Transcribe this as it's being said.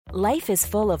Life is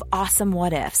full of awesome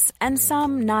what-ifs, and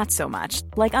some not so much,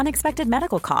 like unexpected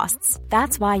medical costs.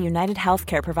 That's why United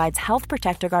Healthcare provides Health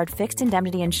Protector Guard fixed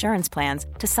indemnity insurance plans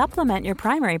to supplement your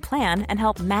primary plan and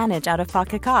help manage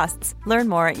out-of-pocket costs. Learn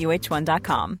more at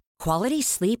uh1.com. Quality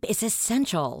sleep is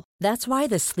essential. That's why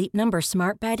the Sleep Number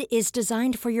Smart Bed is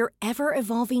designed for your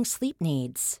ever-evolving sleep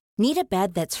needs. Need a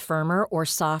bed that's firmer or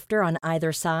softer on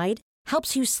either side?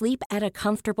 Helps you sleep at a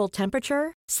comfortable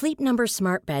temperature? Sleep Number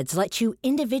Smart Beds let you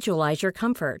individualize your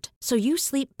comfort, so you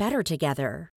sleep better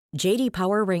together. J.D.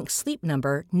 Power ranks Sleep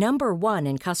Number number 1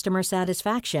 in customer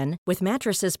satisfaction with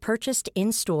mattresses purchased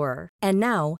in-store. And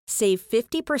now, save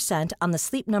 50% on the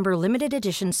Sleep Number Limited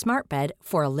Edition Smart Bed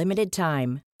for a limited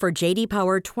time. For J.D.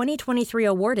 Power 2023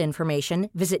 award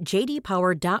information, visit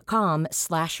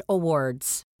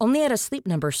jdpower.com/awards. Only at a Sleep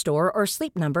Number store or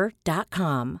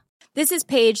sleepnumber.com. This is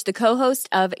Paige, the co-host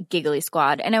of Giggly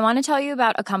Squad, and I want to tell you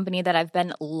about a company that I've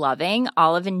been loving,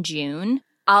 Olive & June.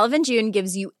 Olive & June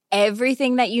gives you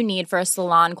everything that you need for a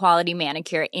salon-quality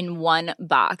manicure in one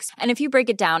box. And if you break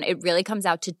it down, it really comes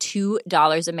out to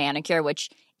 $2 a manicure, which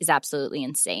is absolutely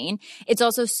insane. It's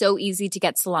also so easy to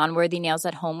get salon-worthy nails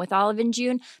at home with Olive &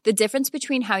 June. The difference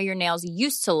between how your nails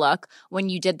used to look when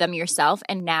you did them yourself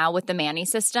and now with the Mani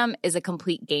system is a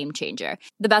complete game changer.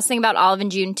 The best thing about Olive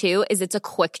 & June, too, is it's a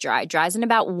quick dry. Dries in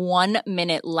about 1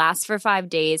 minute, lasts for 5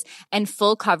 days, and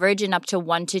full coverage in up to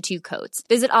 1 to 2 coats.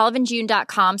 Visit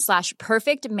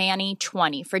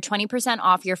oliveandjune.com/perfectmani20 for 20%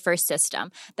 off your first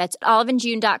system. That's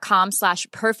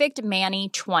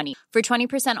oliveandjune.com/perfectmani20 for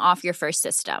 20% off your first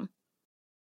system.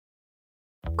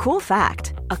 Cool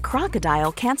fact, a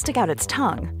crocodile can't stick out its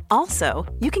tongue. Also,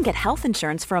 you can get health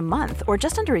insurance for a month or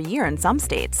just under a year in some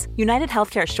states. United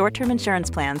Healthcare short-term insurance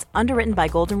plans, underwritten by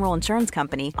Golden Rule Insurance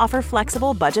Company, offer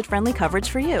flexible, budget-friendly coverage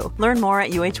for you. Learn more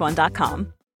at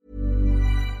uh1.com.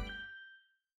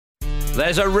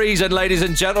 There's a reason, ladies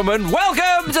and gentlemen.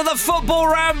 Welcome to the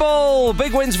Football Ramble.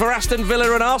 Big wins for Aston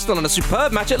Villa and Arsenal and a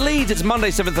superb match at Leeds. It's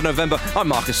Monday, 7th of November. I'm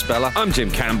Marcus Speller. I'm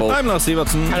Jim Campbell. I'm Lars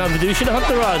Watson. And I'm Vidushan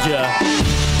Huntaraja.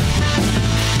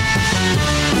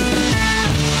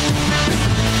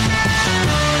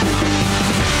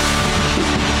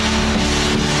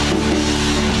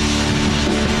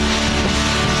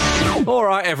 All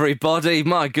right, everybody.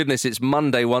 My goodness, it's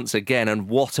Monday once again, and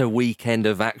what a weekend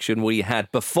of action we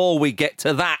had. Before we get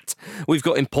to that, we've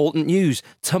got important news.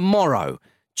 Tomorrow,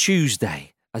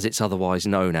 Tuesday, as it's otherwise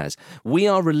known as, we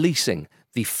are releasing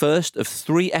the first of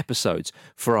 3 episodes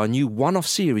for our new one-off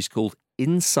series called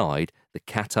Inside the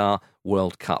Qatar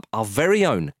World Cup. Our very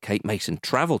own Kate Mason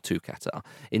travelled to Qatar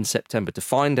in September to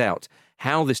find out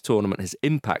how this tournament has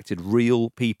impacted real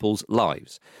people's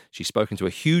lives. She's spoken to a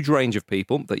huge range of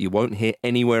people that you won't hear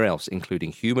anywhere else,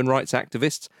 including human rights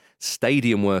activists,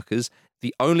 stadium workers,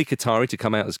 the only Qatari to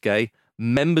come out as gay,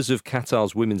 members of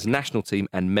Qatar's women's national team,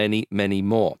 and many, many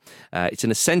more. It's an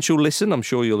essential listen, I'm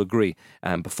sure you'll agree,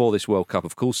 before this World Cup,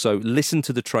 of course. So listen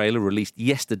to the trailer released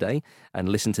yesterday and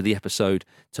listen to the episode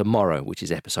tomorrow, which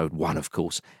is episode 1, of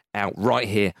course, out right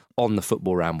here on the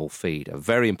Football Ramble feed. A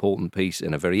very important piece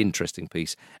and a very interesting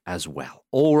piece as well.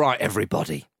 All right,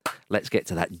 everybody, let's get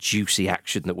to that juicy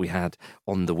action that we had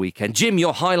on the weekend. Jim,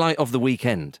 your highlight of the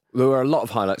weekend? There were a lot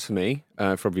of highlights for me,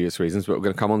 for obvious reasons, but we're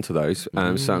going to come on to those. So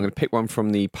I'm going to pick one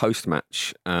from the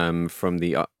post-match from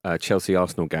the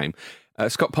Chelsea-Arsenal game.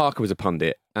 Scott Parker was a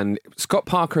pundit, and Scott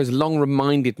Parker has long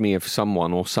reminded me of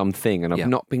someone or something, and I've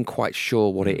not been quite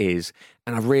sure what it is,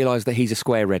 and I've realised that he's a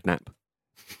square redknapp.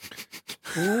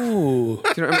 Ooh.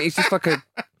 Do you know what I mean? He's just like a...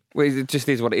 Well, it just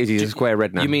is what it is. He's a square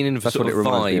redknapp. You mean in That's sort what it of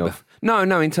reminds me vibe? of.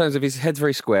 No, in terms of his head's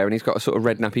very square and he's got a sort of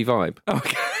rednappy vibe.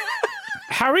 Okay.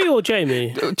 Harry or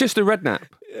Jamie? Just a redknapp.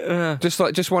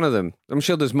 Just one of them. I'm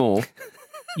sure there's more.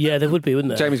 Yeah, there would be, wouldn't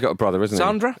there? Jamie's got a brother, isn't he?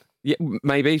 Sandra? Yeah,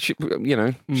 maybe.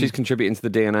 She's contributing to the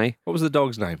DNA. What was the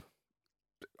dog's name?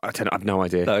 I don't know. I've no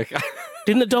idea. Okay.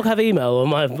 Didn't the dog have email? Or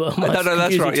am I No,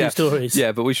 that's right. two Yeah. stories?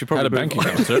 Yeah, but we should probably Had a bank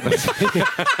account, certainly.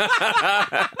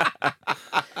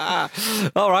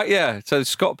 All right, yeah. So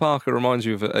Scott Parker reminds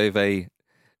you of a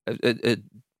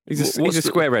He's a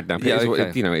square redknapp. Yeah,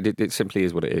 It simply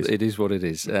is what it is. It is what it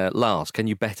is. Lars, can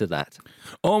you better that?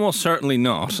 Almost certainly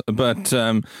not. But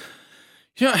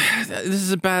this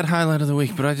is a bad highlight of the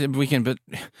week, but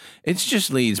it's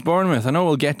just Leeds, Bournemouth. I know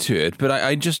we'll get to it, but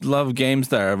I just love games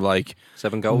there of like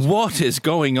 7 goals. What is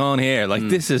going on here? Like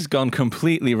this has gone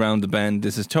completely round the bend.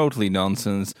 This is totally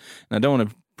nonsense. And I don't want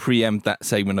to preempt that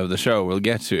segment of the show. We'll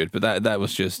get to it, but that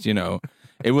was just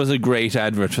it was a great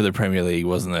advert for the Premier League,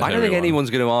 wasn't it? I don't think anyone's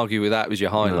going to argue with that was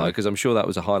your highlight, because I'm sure that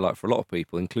was a highlight for a lot of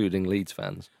people, including Leeds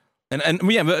fans.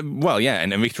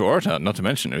 And Victor Orta, not to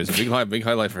mention, it was a big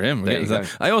highlight for him. There you go.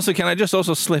 I just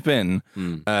also slip in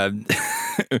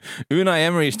Unai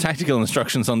Emery's tactical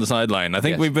instructions on the sideline. I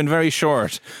think we've been very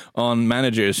short on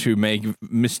managers who make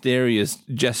mysterious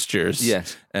gestures,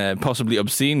 possibly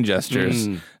obscene gestures,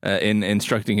 in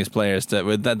instructing his players.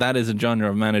 That is a genre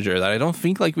of manager that I don't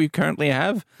think like we currently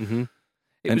have. Mm-hmm.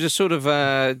 It was a sort of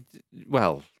I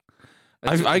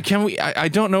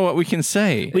don't know what we can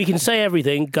say. We can say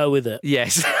everything. Go with it.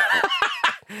 yes.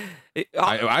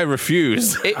 I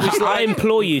refuse. It was I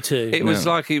implore you to. It was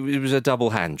like it was a double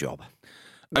hand job.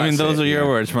 I mean, those are your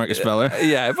words, Marcus Speller.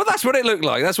 Yeah, but that's what it looked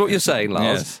like. That's what you're saying, Lars.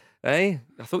 Yes. Eh?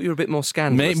 I thought you were a bit more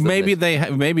scandalous. Maybe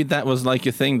that was like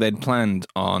a thing they'd planned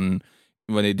on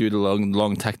when they do the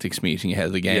long tactics meeting ahead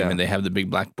of the game, and they have the big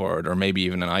blackboard, or maybe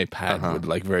even an iPad with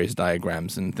like various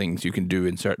diagrams and things you can do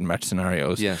in certain match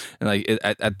scenarios. Yes. And like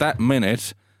at that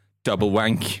minute, double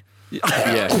wank.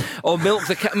 Yeah. Or milk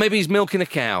the cow. Maybe he's milking a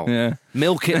cow. Yeah.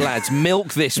 Milk it, lads.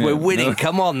 Milk this. We're winning. No.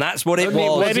 Come on. That's what it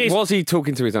was. Was he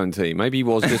talking to his own team? Maybe he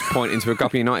was just pointing to a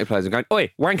couple of United players and going,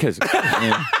 "Oi, wankers!"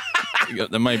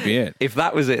 That might be it. If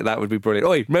that was it, that would be brilliant.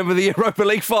 Oi, remember the Europa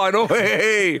League final?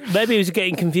 Hey! Maybe he was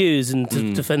getting confused, and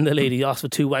to defend the lead, he asked for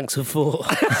 2 wanks of 4.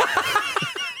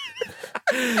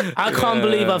 I can't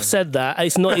believe I've said that.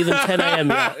 It's not even 10 a.m.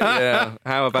 yet. Yeah.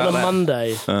 How about On a that?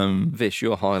 Monday. Vish,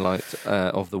 your highlight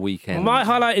of the weekend. My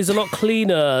highlight is a lot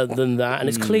cleaner than that, and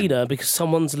it's cleaner because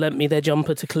someone's lent me their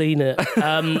jumper to clean it.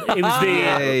 It was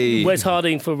the Wes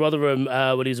Harding for Rotherham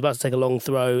when he was about to take a long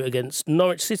throw against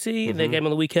Norwich City in their game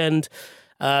on the weekend.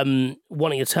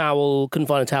 Wanting a towel, couldn't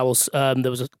find a towel.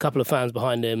 There was a couple of fans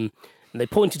behind him, and they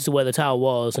pointed to where the towel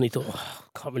was, and he thought,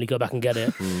 can't really go back and get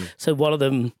it. So one of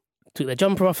them took their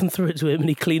jumper off and threw it to him, and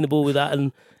he cleaned the ball with that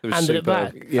and handed it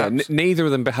back. Yeah, neither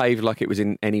of them behaved like it was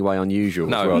in any way unusual.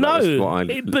 No. as well. That was No, what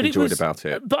I enjoyed about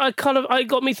it. But I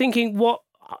got me thinking, what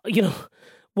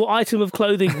item of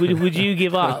clothing would you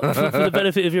give up for the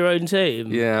benefit of your own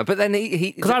team? Yeah, but then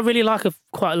he Because I really like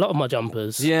quite a lot of my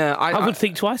jumpers. Yeah, I would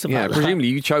think twice about that. Presumably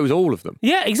you chose all of them.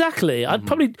 Yeah, exactly. I'd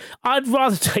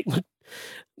rather take my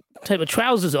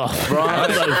trousers off. Right.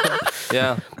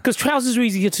 Yeah. Because trousers are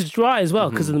easier to dry as well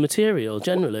because of the material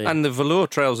generally. And the velour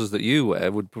trousers that you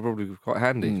wear would probably be quite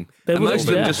handy. They And would, most of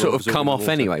them yeah. just sort of come off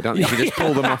anyway, don't they? You just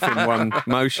pull them off in one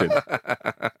motion.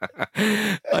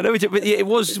 I know, but it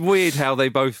was weird how they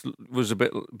both was a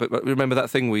bit. But remember that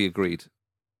thing we agreed.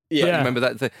 Yeah. Remember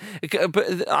that thing.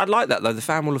 But I like that though. The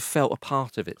fan will have felt a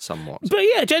part of it somewhat, But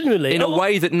yeah, genuinely. in a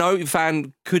way that no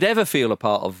fan could ever feel a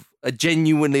part of.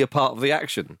 Genuinely a part of the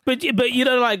action. But you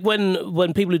know, like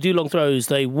when people who do long throws,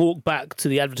 they walk back to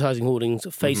the advertising hoardings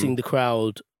facing the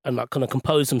crowd and like kind of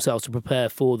compose themselves to prepare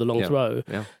for the long throw.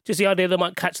 Yeah. Just the idea they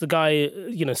might catch the guy,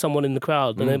 someone in the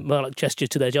crowd, and they might like gesture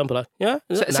to their jumper, like, Sets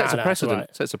a that's precedent.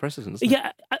 right. Sets a precedent. doesn't it?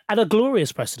 Yeah, and a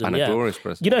glorious precedent. And a glorious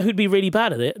precedent. You know who'd be really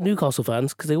bad at it? Newcastle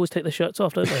fans, because they always take their shirts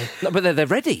off, don't they? No, but they're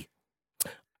ready.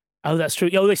 Oh, that's true.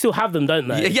 Oh, they still have them, don't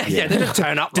they? Yeah. They just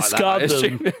turn up Discard like that.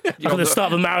 them like at the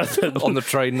start of a marathon. on the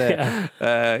train there.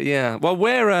 Yeah. Well,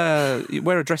 wear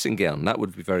a dressing gown. That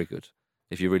would be very good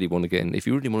if you really want to get in. If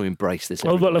you really want to embrace this.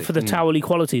 Oh, well, everybody. for the towel-y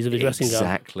qualities of a dressing gown.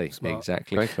 Exactly.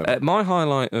 Very clever. My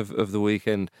highlight of the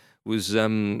weekend was,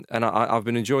 and I've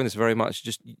been enjoying this very much,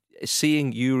 just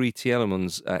seeing Yuri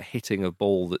Tielemans hitting a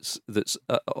ball that's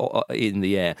in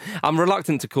the air. I'm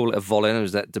reluctant to call it a volley. There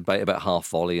was that debate about half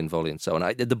volley and so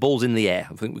on. The ball's in the air.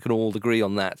 I think we can all agree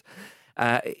on that.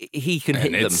 He can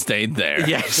hit them. It stayed there.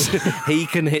 Yes, he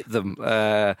can hit them,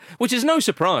 which is no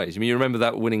surprise. I mean, you remember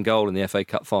that winning goal in the FA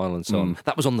Cup final and so on.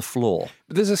 That was on the floor.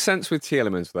 But there's a sense with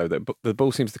Tielemans, though, that the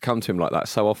ball seems to come to him like that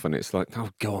so often. It's like,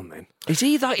 oh, go on then. Is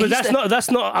he that? But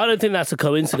that's not. I don't think that's a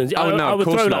coincidence. Oh, no, I of would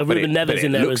course throw not, like but Ruben it Neves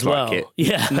in there looks as well. like it.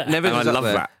 Yeah, Neves And I is up love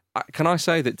there. that. Can I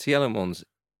say that Tielemans,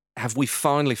 have we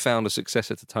finally found a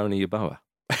successor to Tony Yeboah?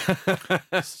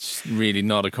 It's really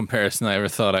not a comparison I ever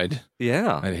thought I'd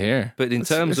hear. But in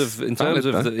terms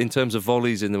of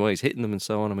volleys in the way he's hitting them and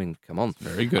so on, I mean, come on,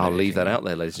 Very good. I'll leave that out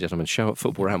there, ladies and gentlemen. Show at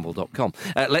footballramble.com.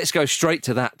 Let's go straight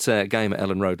to that game at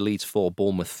Ellen Road. Leeds 4,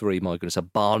 Bournemouth 3. My goodness, a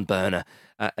barn burner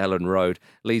at Ellen Road.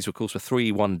 Leeds, of course, were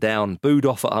 3-1 down, booed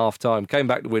off at half-time, came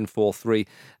back to win 4-3,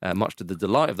 much to the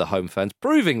delight of the home fans,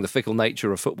 proving the fickle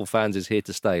nature of football fans is here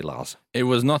to stay, Lars. It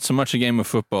was not so much a game of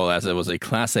football as it was a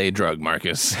Class A drug,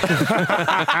 Marcus.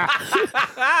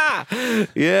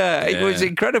 Yeah, it was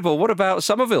incredible. What about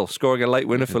Somerville scoring a late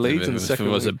winner for Leeds in the second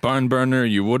If it was a week? barn burner,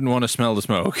 you wouldn't want to smell the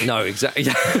smoke. No, exactly.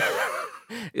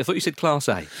 I thought you said Class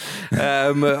A.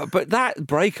 But that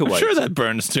breakaway... I'm sure that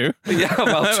burns too. Yeah,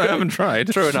 well, I haven't tried.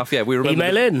 True enough, yeah. We remember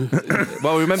Email in.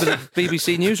 Well, we remember the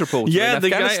BBC News reporter Yeah, in the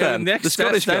guy Afghanistan. next the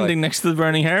Scottish guy. standing next to the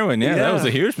burning heroin. Yeah, that was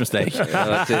a huge mistake.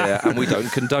 Oh dear, and we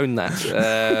don't condone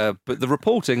that. But the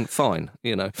reporting, fine,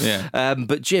 Yeah.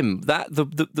 But Jim,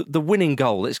 the winning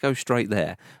goal. Let's go straight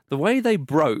there. The way they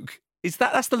broke.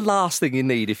 That's the last thing you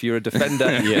need if you're a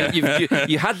defender.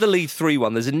 You had the lead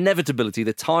 3-1. There's inevitability.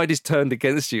 The tide is turned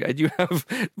against you, and you have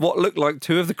what looked like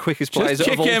two of the quickest players Just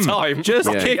of kick all him. time. Just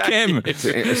kick him. It's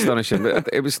astonishing. But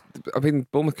it was. I mean,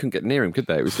 Bournemouth couldn't get near him, could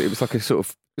they? It was like a sort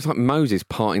of. It was like Moses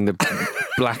parting the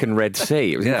black and red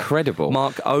sea. It was incredible.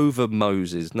 Mark over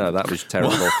Moses. No, that was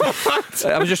terrible.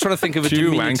 I was just trying to think of a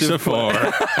Two diminutive wanks for.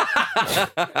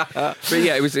 But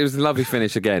yeah, it was a lovely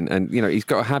finish again, and he's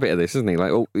got a habit of this, hasn't he?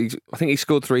 Like, I think he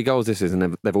scored 3 goals this season,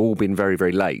 and they've all been very,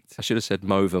 very late. I should have said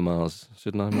Mova Mars,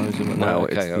 shouldn't I? Moser. Well,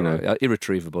 okay, it's, right.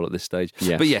 Irretrievable at this stage.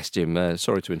 Yes. But yes, Jim.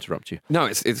 Sorry to interrupt you. No,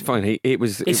 it's fine.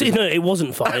 It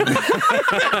wasn't fine.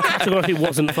 Categorically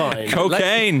wasn't fine.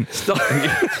 Cocaine. Stop.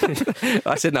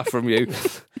 That's enough from you.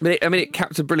 But it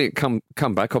capped a brilliant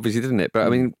comeback, obviously, didn't it? But I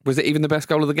mean, was it even the best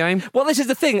goal of the game? Well, this is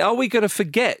the thing. Are we going to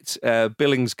forget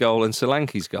Billings' goal and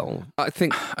Solanke's goal? I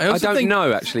also don't think-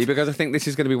 know actually, because I think this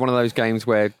is going to be one of those games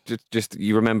where just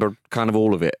you remember kind of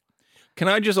all of it. Can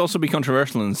I just also be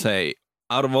controversial and say,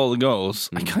 out of all the goals,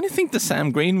 I kind of think the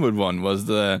Sam Greenwood one was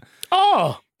the...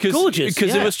 Gorgeous.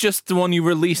 Because yeah. it was just the one you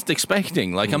were least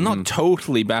expecting. Like, I'm not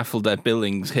totally baffled that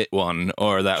Billings hit one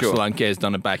or that Solanke has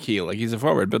done a back heel. Like, he's a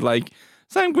forward. But, like,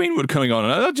 Sam Greenwood coming on,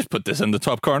 and I'll just put this in the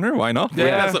top corner. Why not?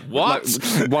 Yeah. Like, what?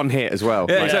 Like, one hit as well.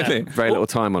 Yeah, Like, exactly. Very little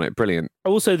time on it. Brilliant.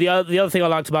 Also, the other thing I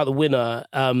liked about the winner,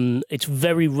 it's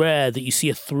very rare that you see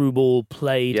a through ball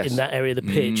played in that area of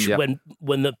the pitch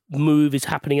when the move is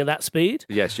happening at that speed.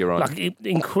 Yes, you're right. Like,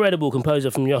 incredible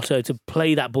composure from Yotto to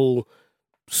play that ball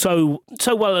so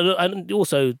well, and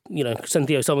also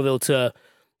Cynthia Somerville to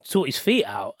sort his feet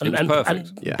out and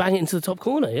bang it into the top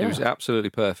corner. Yeah, It was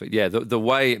absolutely perfect. Yeah, the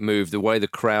way it moved, the way the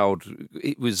crowd,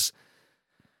 it was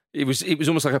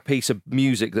almost like a piece of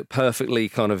music that perfectly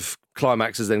kind of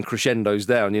climaxes then crescendos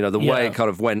down. The way it kind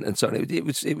of went, and so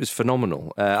it was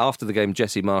phenomenal. After the game,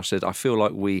 Jesse Marsh said, "I feel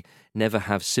like we never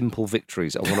have simple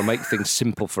victories. I want to make things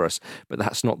simple for us, but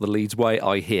that's not the Leeds way,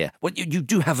 I hear." Well, you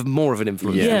do have more of an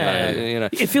influence. Yeah, than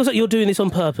that, It feels like you're doing this on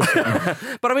purpose.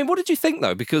 But I mean, what did you think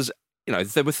though? Because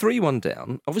they were 3-1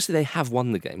 down. Obviously, they have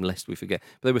won the game, lest we forget.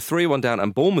 But they were 3-1 down,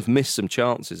 and Bournemouth missed some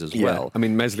chances as well. I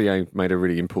mean, Meslier made a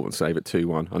really important save at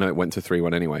 2-1. I know it went to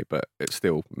 3-1 anyway, but it's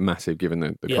still massive given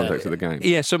the context of the game.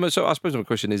 Yeah, so I suppose my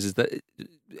question is that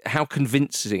how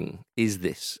convincing is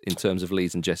this in terms of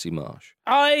Leeds and Jesse Marsh?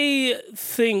 I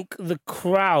think the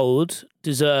crowd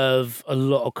deserve a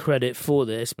lot of credit for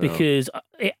this because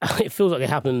it feels like it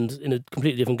happened in a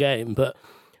completely different game, but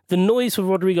the noise for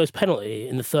Rodrigo's penalty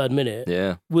in the 3rd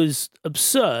minute was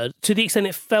absurd to the extent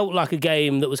it felt like a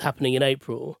game that was happening in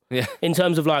April. Yeah. In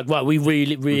terms of like, right, we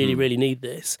really, really, really need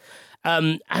this.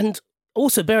 And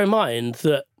also bear in mind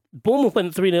that Bournemouth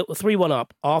went 3-1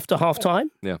 up after half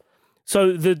time. Yeah.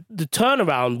 So the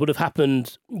turnaround would have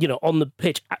happened, on the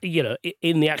pitch,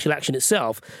 in the actual action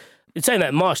itself. It's saying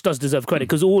that Marsh does deserve credit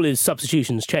because all his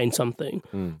substitutions changed something.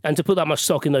 And to put that much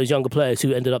stock in those younger players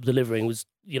who ended up delivering was,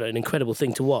 an incredible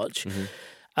thing to watch.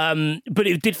 But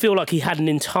it did feel like he had an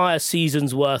entire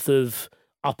season's worth of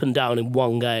up and down in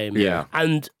one game. Yeah.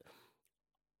 And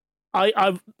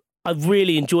I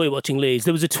really enjoy watching Leeds.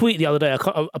 There was a tweet the other day, I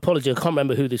can't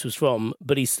remember who this was from,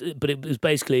 but it was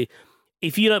basically,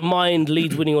 if you don't mind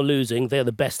Leeds winning or losing, they're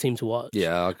the best team to watch.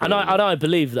 Yeah, I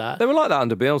believe that. They were like that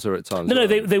under Bielsa at times. No,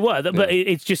 they were, but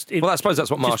it's just. Well, I suppose that's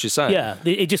what Marsh is saying. Yeah,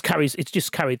 it's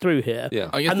just carried through here.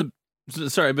 Yeah, I guess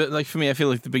sorry, but like for me, I feel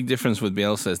like the big difference with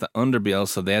Bielsa is that under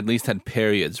Bielsa, they at least had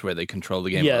periods where they controlled the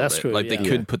game. Yeah, a little that's bit. true. Like they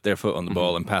could put their foot on the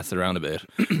ball and pass it around a bit.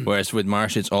 Whereas with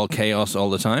Marsh, it's all chaos all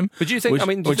the time. But do you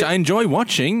think? Which I enjoy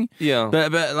watching. Yeah.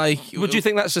 But like, would you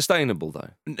think that's sustainable though?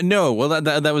 No. Well,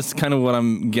 that was kind of what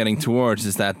I'm getting towards.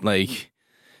 Is that like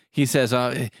he says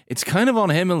it's kind of on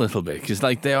him a little bit because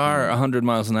like they are 100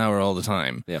 miles an hour all the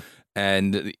time. Yeah.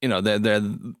 And they're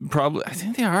probably, I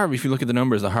think they are, if you look at the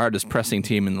numbers, the hardest pressing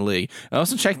team in the league. I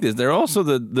also checked this, they're also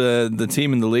the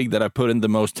team in the league that have put in the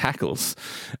most tackles,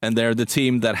 and they're the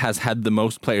team that has had the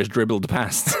most players dribbled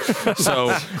past.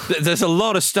 So there's a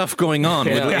lot of stuff going on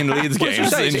in Leeds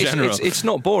games in general. It's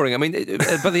not boring. I mean,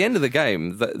 by the end of the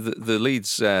game, the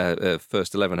Leeds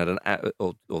first 11 had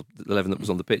or 11 that was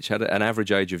on the pitch had an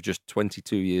average age of just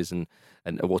 22 years and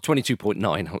 22.9.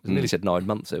 I nearly said 9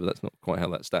 months there, but that's not quite how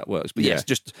that stat works. works. But yes,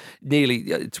 just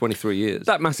nearly 23 years.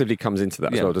 That massively comes into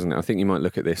that as well, doesn't it? I think you might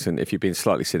look at this and if you've been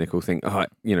slightly cynical, think,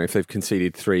 if they've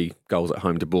conceded 3 goals at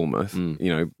home to Bournemouth,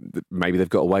 maybe they've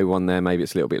got away with one there, maybe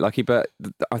it's a little bit lucky. But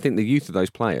I think the youth of those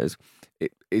players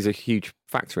is a huge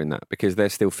factor in that because they're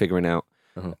still figuring out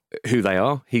who they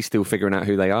are. He's still figuring out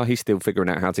who they are. He's still figuring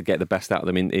out how to get the best out of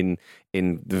them in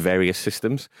the various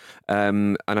systems.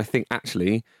 And I think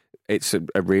actually it's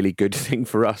a really good thing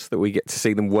for us that we get to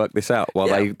see them work this out while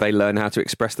they learn how to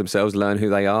express themselves, learn who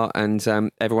they are, and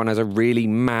everyone has a really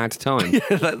mad time.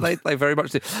 They very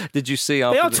much do. Did you see?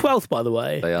 They are 12th, by the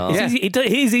way. They are. It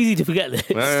is easy to forget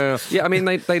this. Yeah, I mean,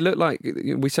 they look like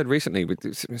we said recently. We're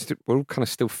all kind of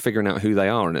still figuring out who they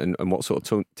are and what sort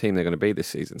of team they're going to be this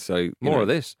season. So more of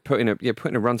this, putting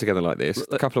a run together like this,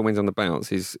 a couple of wins on the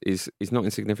bounce is not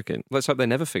insignificant. Let's hope they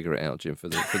never figure it out, Jim, for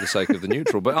the sake of the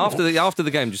neutral. But after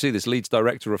the game, do you see this? Leeds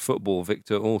director of football,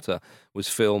 Victor Orta, was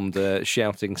filmed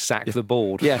shouting, "Sack the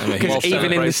board." Yeah, because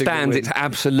even in the stands, it's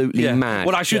absolutely mad.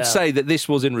 Well, I should say that this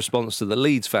was in response to the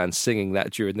Leeds fans singing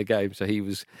that during the game. So he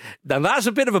was. Now that's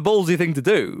a bit of a ballsy thing to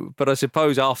do, but I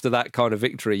suppose after that kind of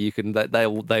victory, they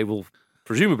will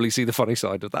presumably see the funny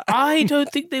side of that. I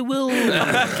don't think they will.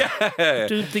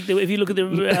 If you look at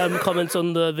the comments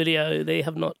on the video, they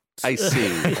have not. I see.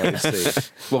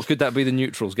 Well, could that be the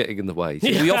neutrals getting in the way?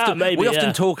 We maybe,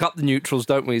 often talk up the neutrals,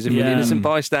 don't we, as if we're innocent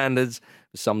bystanders.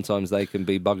 Sometimes they can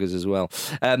be buggers as well.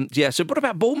 So what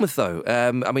about Bournemouth, though?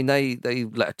 I mean, they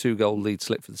let a 2-goal lead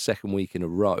slip for the second week in a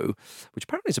row, which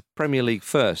apparently is a Premier League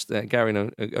first.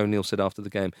 Gary O'Neill said after the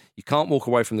game, you can't walk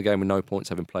away from the game with no points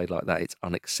having played like that. It's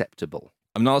unacceptable.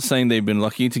 I'm not saying they've been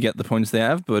lucky to get the points they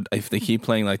have, but if they keep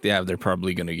playing like they have, they're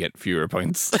probably going to get fewer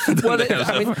points.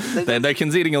 They're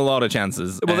conceding a lot of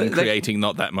chances and creating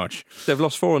not that much. They've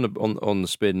lost 4 on the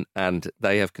spin, and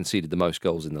they have conceded the most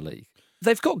goals in the league.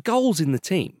 They've got goals in the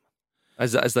team,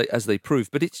 as they prove,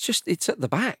 but it's at the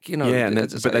back, Yeah,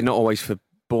 but they're not always for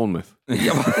Bournemouth.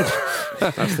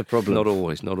 That's the problem. Not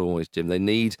always, Jim. They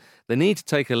need to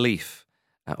take a leaf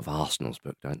out of Arsenal's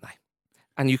book, don't they?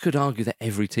 And you could argue that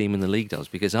every team in the league does,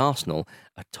 because Arsenal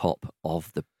are top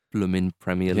of the blooming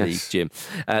Premier League, Jim.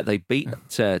 They beat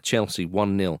Chelsea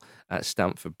 1-0 at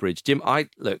Stamford Bridge. Jim, I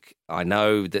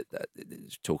know that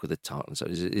talk of the title, so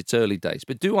it's early days,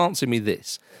 but do answer me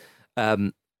this.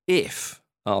 If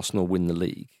Arsenal win the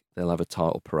league, they'll have a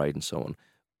title parade and so on.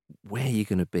 Where are you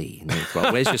going to be?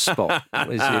 Where's your spot?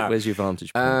 Where's your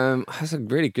vantage point? That's a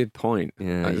really good point.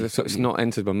 Yeah, it's not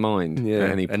entered my mind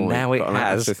at any point. And now it has. I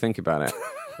have to think about it.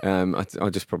 I'll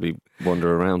just probably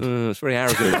wander around. It's very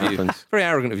arrogant of you. Very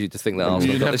arrogant of you to think that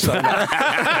Arsenal got this time.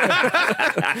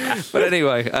 But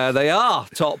anyway, they are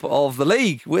top of the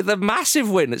league with a massive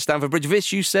win at Stamford Bridge.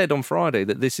 Vish, you said on Friday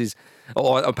that this is,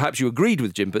 or perhaps you agreed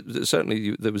with Jim, but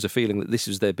certainly there was a feeling that this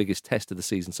was their biggest test of the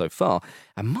season so far.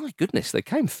 And my goodness, they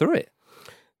came through it.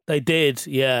 They did,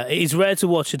 yeah. It's rare to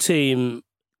watch a team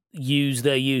use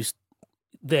their youth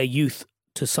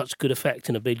to such good effect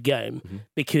in a big game,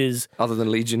 because other than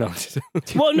Leeds United.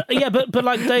 but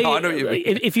like they, I know what you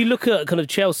mean. If you look at kind of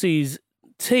Chelsea's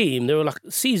team, there were like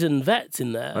seasoned vets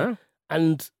in there,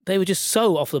 and they were just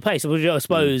so off the pace. Which I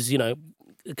suppose it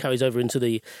carries over into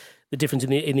the difference in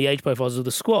the age profiles of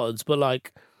the squads. But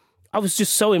like, I was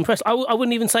just so impressed. I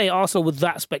wouldn't even say Arsenal were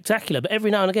that spectacular, but every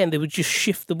now and again they would just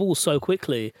shift the ball so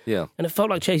quickly. Yeah. And it felt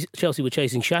like Chelsea were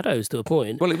chasing shadows to a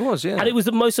point. Well, it was, yeah. And it was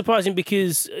the most surprising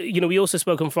because, we also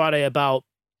spoke on Friday about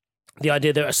the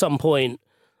idea that at some point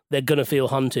they're going to feel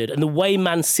hunted. And the way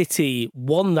Man City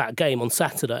won that game on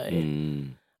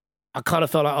Saturday, I kind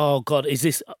of felt like, oh God,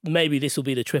 maybe this will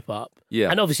be the trip up. Yeah.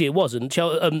 And obviously it wasn't.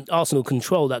 Arsenal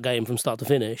controlled that game from start to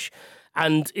finish.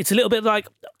 And it's a little bit like,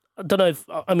 I don't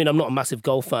know I'm not a massive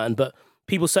golf fan, but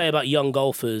people say about young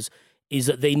golfers is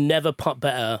that they never putt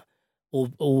better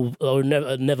or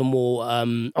never more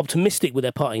optimistic with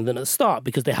their putting than at the start,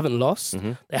 because they haven't lost.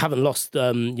 Mm-hmm. They haven't lost,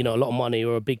 a lot of money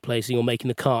or a big placing or making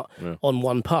the cut on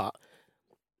one putt.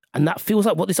 And that feels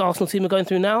like what this Arsenal team are going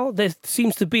through now. There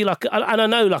seems to be and I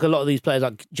know like a lot of these players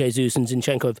like Jesus and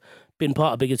Zinchenko have been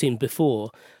part of bigger teams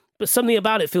before, but something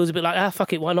about it feels a bit like,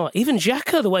 fuck it, why not? Even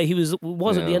Xhaka, the way he was at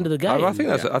the end of the game. I think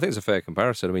it's a fair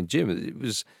comparison. I mean, Jim, it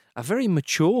was a very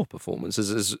mature performance,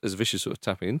 as Vish is sort of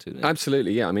tapping into.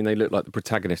 Absolutely, yeah. I mean, they look like the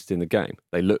protagonists in the game.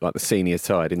 They look like the senior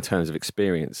side in terms of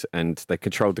experience, and they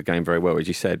controlled the game very well, as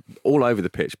you said, all over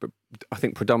the pitch, but I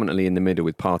think predominantly in the middle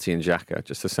with Partey and Xhaka,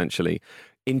 just essentially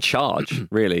in charge,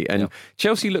 really. And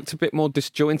Chelsea looked a bit more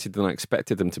disjointed than I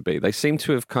expected them to be. They seem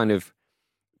to have kind of...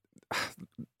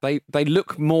 they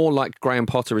look more like Graham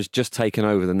Potter has just taken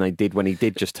over than they did when he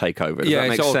did just take over. Does that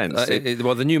make sense?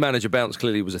 Well, the new manager bounce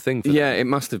clearly was a thing for them. Yeah, it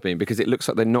must have been, because it looks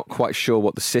like they're not quite sure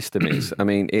what the system is. I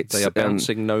mean, They are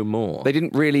bouncing no more. They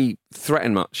didn't really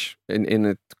threaten much in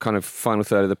the kind of final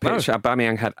third of the pitch. No.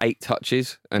 Aubameyang had 8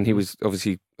 touches, and he was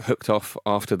obviously hooked off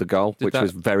after the goal, which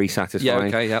was very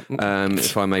satisfying. Yeah, okay, yeah.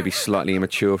 If I may be slightly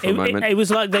immature for a moment. It was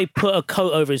like they put a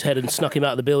coat over his head and snuck him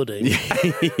out of the building.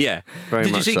 Yeah, very Did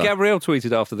you much see so. Gabriel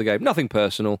tweeted after the game? Nothing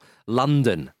personal.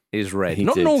 London is red. He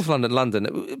Not did. North London,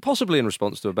 London. Possibly in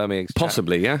response to Aubameyang's chat.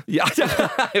 Possibly, yeah. Yeah,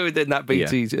 in that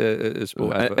BT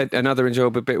sport advert. Another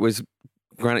enjoyable bit was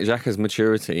Granit Xhaka's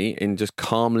maturity in just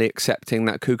calmly accepting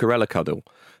that Cucurella cuddle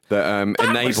that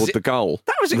enabled the goal.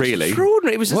 That was really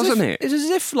extraordinary. It was wasn't it? It was as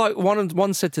if like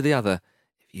one said to the other,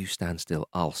 "If you stand still,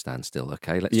 I'll stand still.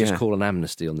 Okay, let's just call an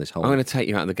amnesty on this whole." I'm going to take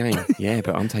you out of the game. Yeah,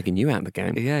 but I'm taking you out of the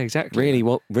game. Yeah, exactly.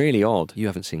 Really odd. You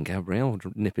haven't seen Gabriel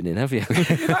nipping in, have you?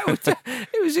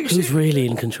 It was Who's really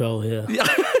in control here?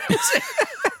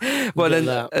 Well, Get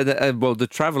then, the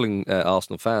travelling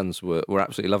Arsenal fans were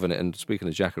absolutely loving it. And speaking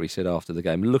of Xhaka, he said after the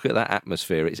game, "Look at that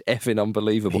atmosphere; it's effing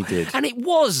unbelievable." He did, and it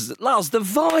was, Lars, the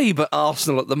vibe at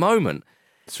Arsenal at the moment.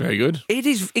 It's very good. It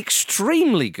is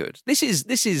extremely good. This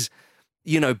is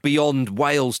beyond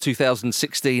Wales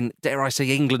 2016. Dare I say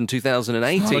England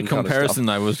 2018? Not a comparison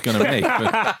I was going to make.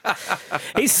 But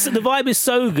The vibe is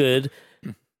so good.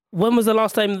 When was the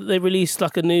last time that they released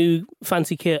like a new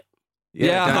fancy kit?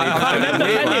 Yeah, I remember,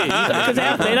 can you?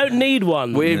 Because they don't need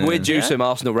one. We're due some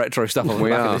Arsenal retro stuff on the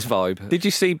back of this vibe. Did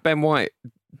you see Ben White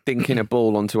dinking a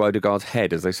ball onto Odegaard's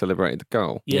head as they celebrated the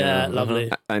goal? Yeah,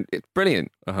 lovely. And it's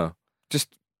brilliant. Just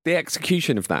the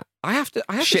execution of that. I have to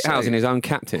Shithousing say, his own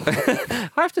captain. I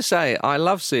have to say, I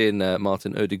love seeing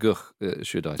Martin Odegaard,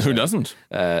 should I say. who doesn't?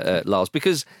 Lars,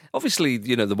 because obviously,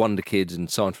 the wonder kid and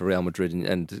signed for Real Madrid,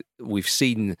 and we've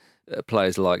seen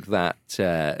players like that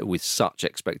with such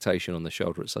expectation on the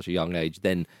shoulder at such a young age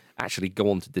then actually go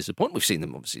on to disappoint. We've seen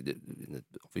them, obviously, in the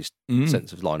obvious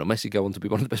sense of Lionel Messi go on to be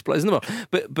one of the best players in the world.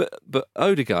 But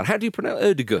Odegaard, how do you pronounce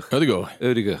Odegaard? Odegaard.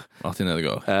 Martin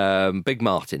Odegaard. Big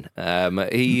Martin.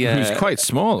 Who's quite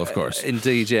small, of course.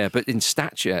 Indeed, yeah, but in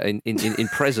stature, in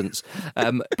presence.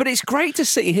 But it's great to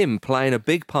see him playing a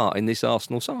big part in this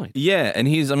Arsenal side. Yeah, and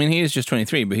he is just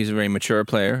 23, but he's a very mature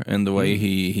player, and the way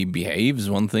he behaves,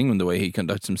 one thing, and the way he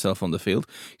conducts himself on the field.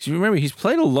 So remember, he's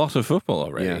played a lot of football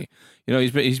already. Yeah.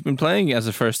 He's been playing as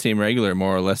a first team regular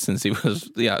more or less since he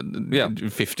was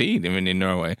 15. In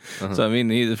Norway. So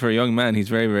for a young man, he's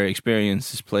very, very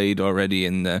experienced. He's played already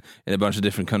in a bunch of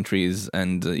different countries,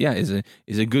 and is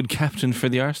a good captain for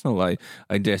the Arsenal. I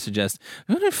dare suggest.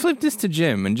 I'm going to flip this to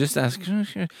Jim and just ask,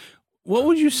 what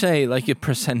would you say, like a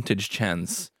percentage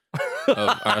chance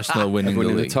of Arsenal winning the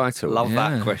league? Title? Love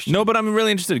that question. No, but I'm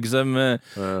really interested because I'm. I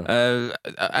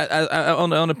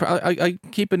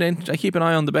keep an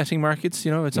eye on the betting markets.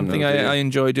 It's something I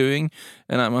enjoy doing,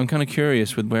 and I'm kind of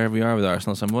curious with where we are with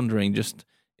Arsenal. So I'm wondering, just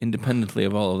independently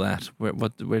of all of that,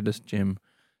 where does Jim,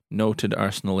 noted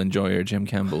Arsenal enjoyer Jim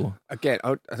Campbell? Again,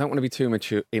 I don't want to be too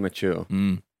immature,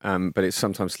 but it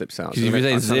sometimes slips out. Because if you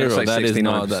say zero, that is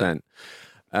not 69%.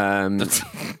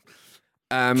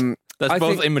 That's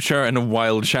both immature and a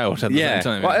wild shout at the same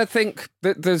time. Well, I think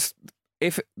that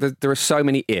there are so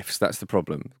many ifs. That's the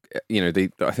problem. I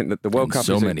think that the World Cup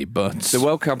so many buts. The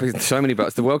World Cup is so many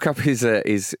buts. The World Cup is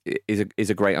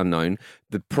a great unknown.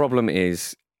 The problem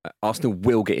is Arsenal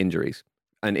will get injuries.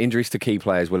 And injuries to key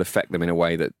players will affect them in a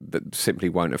way that simply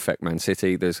won't affect Man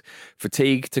City. There's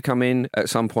fatigue to come in at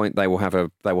some point. They will have a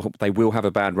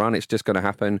bad run. It's just going to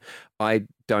happen. I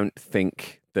don't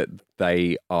think that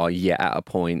they are yet at a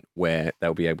point where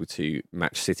they'll be able to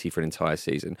match City for an entire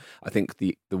season. I think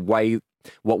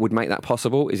what would make that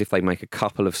possible is if they make a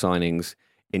couple of signings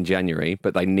in January,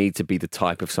 but they need to be the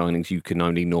type of signings you can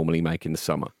only normally make in the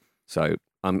summer. So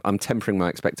I'm tempering my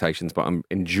expectations, but I'm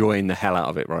enjoying the hell out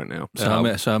of it right now. So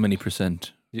how many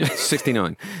percent?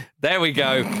 69. There we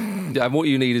go. And what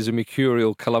you need is a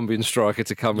mercurial Colombian striker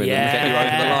to come in and get you over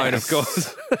the line, of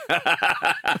course.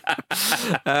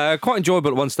 Quite enjoyable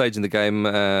at one stage in the game.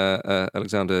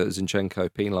 Alexander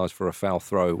Zinchenko penalised for a foul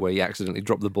throw where he accidentally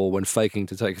dropped the ball when faking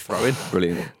to take a throw in.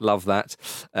 Brilliant. Love that.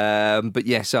 But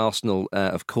yes, Arsenal,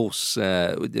 of course,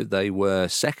 they were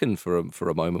second for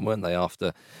a moment, weren't they,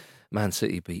 after Man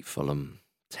City beat Fulham.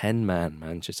 10-man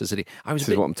Manchester City. This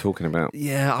is what I'm talking about.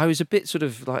 Yeah, I was a bit sort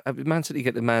of like, Man City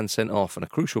get the man sent off, and a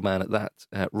crucial man at that,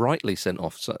 rightly sent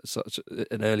off such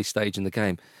an early stage in the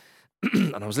game.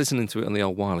 And I was listening to it on the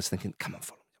old wireless thinking, come on,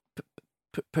 Fulham,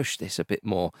 push this a bit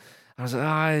more. I was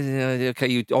like, okay,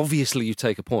 you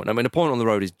take a point. I mean, a point on the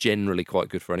road is generally quite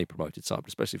good for any promoted side,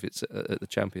 especially if it's at the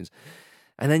Champions.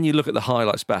 And then you look at the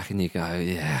highlights back and you go,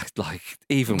 yeah, like,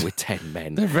 even with 10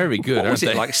 men. They're very good, what aren't was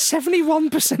they? it, like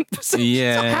 71%?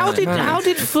 Yeah. How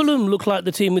did Fulham look like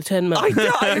the team with 10 men? I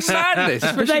know, it's madness.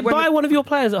 Did they buy one of your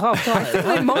players at half time?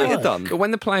 They might have done. But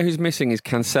when the player who's missing is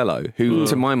Cancelo, who,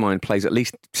 to my mind, plays at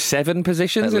least 7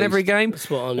 positions in every game,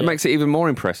 Spot on, it yeah. makes it even more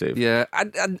impressive. Yeah,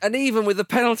 and even with the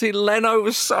penalty, Leno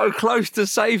was so close to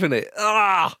saving it.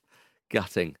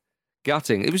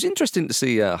 Gutting. It was interesting to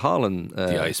see Haaland,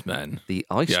 The Iceman. the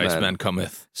Iceman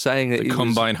Cometh. saying that The he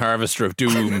combine harvester of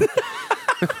doom. was,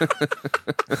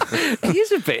 he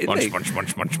is a bit, isn't he? Munch.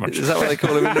 Is that what they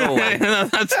call him in Norway? No,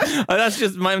 that's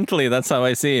just mentally, that's how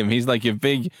I see him. He's like a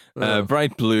big,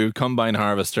 bright blue combine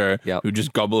harvester Yep. who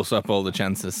just gobbles up all the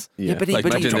chances. Yeah, but he- like,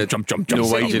 but he- jump,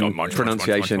 Norwegian munch,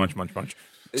 pronunciation. munch.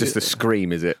 Just a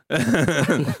scream, is it?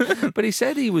 But he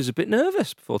said he was a bit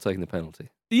nervous before taking the penalty.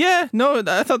 Yeah, no,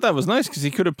 I thought that was nice because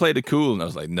he could have played it cool. And I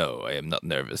was like, no, I am not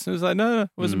nervous. And he was like, no, I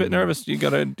was a bit nervous. You got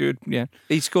to do it, yeah.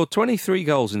 He scored 23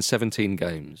 goals in 17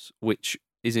 games, which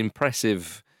is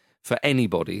impressive for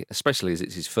anybody, especially as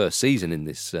it's his first season in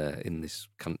this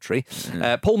country.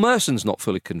 Paul Merson's not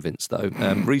fully convinced, though.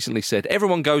 Recently said,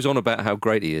 everyone goes on about how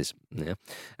great he is,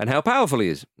 and how powerful he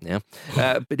is,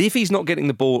 but if he's not getting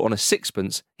the ball on a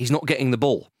sixpence, he's not getting the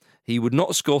ball. He would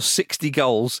not score 60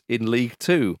 goals in League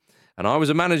Two. And I was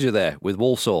a manager there with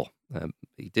Walsall.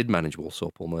 He did manage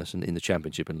Walsall, Paul Merson, in the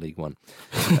Championship in League One.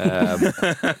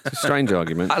 It's a strange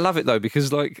argument. I love it, though,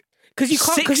 because, like, Because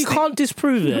you can't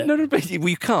disprove it. No, but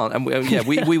we can't. And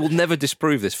we will never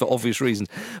disprove this for obvious reasons.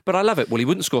 But I love it. Well, he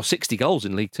wouldn't score 60 goals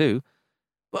in League Two.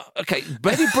 Well, okay,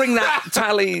 maybe bring that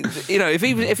tally.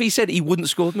 If he said he wouldn't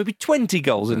score maybe 20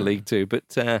 goals in League Two,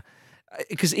 but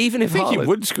because even if I think he Haaland-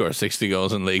 would score 60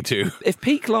 goals in League Two. if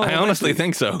Pete Lionel I honestly Messi-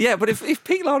 think so. Yeah, but if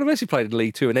Pete Lionel Messi played in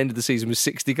League Two and ended the season with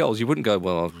 60 goals, you wouldn't go,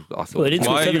 well, I thought. Well, it is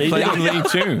Why are you 70. playing in League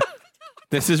Two?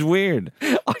 This is weird.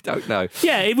 I don't know.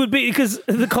 Yeah, it would be because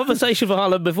the conversation for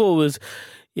Haaland before was,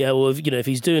 yeah, well, if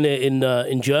he's doing it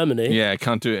in Germany, Yeah,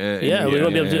 can't do it. Yeah, we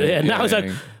won't be able to do it. And now it's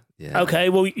like, Yeah. okay,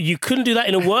 well, you couldn't do that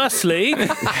in a worse league,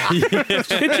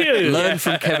 could you? Learn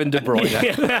from Kevin De Bruyne.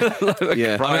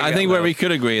 Yeah. I think where we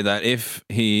could agree that if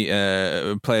he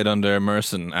played under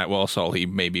Merson at Walsall, he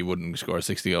maybe wouldn't score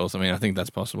 60 goals. I mean, I think that's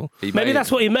possible. Maybe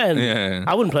that's what he meant. Yeah.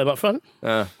 I wouldn't play him up front.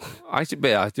 I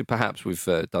think perhaps we've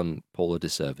done Paul a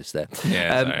disservice there.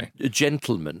 Yeah, sorry.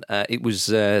 Gentlemen, it was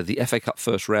the FA Cup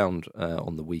first round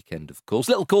on the weekend, of course.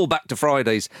 Little call back to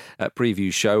Friday's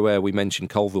preview show where we mentioned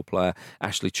Colville player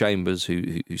Ashley Chambers,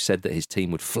 who said that his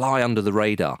team would fly under the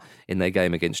radar in their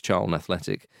game against Charlton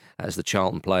Athletic, as the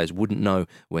Charlton players wouldn't know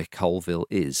where Colville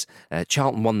is.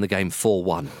 Charlton won the game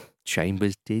 4-1.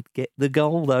 Chambers did get the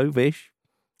goal, though, Vish.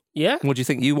 Yeah. What do you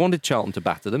think? You wanted Charlton to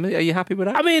batter them. Are you happy with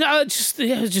that? I mean,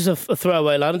 it was just a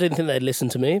throwaway line. I didn't think they'd listen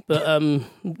to me, but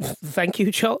thank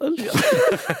you, Charlton.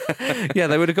 Yeah,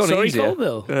 they would have gone Sorry, easier.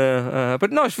 Colville.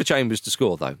 But nice for Chambers to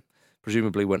score, though.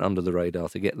 Presumably went under the radar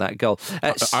to get that goal.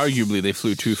 Arguably, they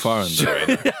flew too far on the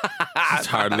radar. It's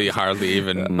hardly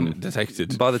even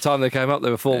detected. By the time they came up,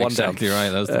 they were 4-1 Exactly down. right.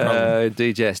 That's the problem.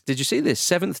 Indeed, yes. Did you see this?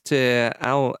 Seventh tier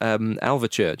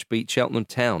Alvechurch beat Cheltenham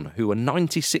Town, who were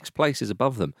 96 places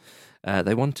above them.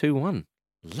 They won 2-1.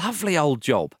 Lovely old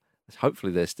job.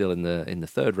 Hopefully they're still in the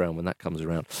third round when that comes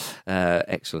around.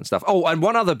 Excellent stuff. Oh, and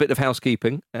one other bit of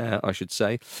housekeeping, I should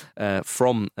say,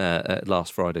 from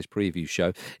last Friday's preview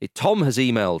show. Tom has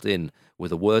emailed in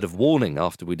with a word of warning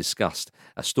after we discussed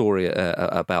a story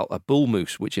about a bull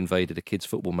moose which invaded a kids'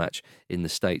 football match in the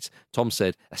States. Tom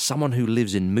said, as someone who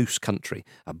lives in moose country,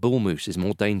 a bull moose is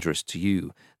more dangerous to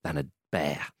you than a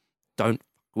bear. Don't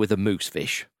with a moose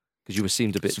fish. Because you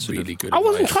seemed a bit It's sort really of... good. I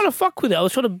wasn't advice. trying to fuck with it. I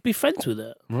was trying to be friends with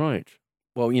it. Right.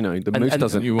 Well, the moose and-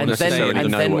 doesn't you want to necessarily stay in- know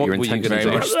and then what your what were you intentions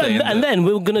gonna are. do? Stay in And the- then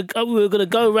we were gonna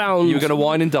go round. You were going to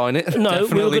wine and dine it? No, we were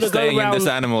Definitely going to go staying in this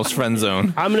round. animal's friend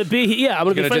zone. I'm going to be You're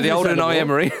going to do the old Unai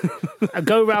Emery?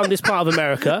 Go round this part of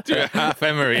America. Do a half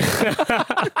Emery.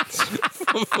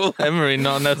 Full Emery,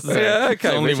 not necessary. Yeah, okay.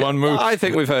 It's only Richard. one move. I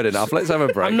think we've heard enough. Let's have a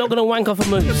break. I'm not going to wank off a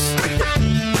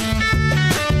moose.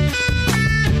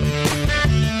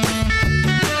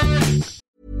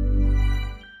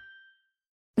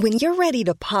 When you're ready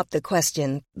to pop the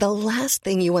question, the last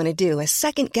thing you want to do is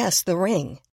second-guess the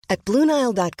ring. At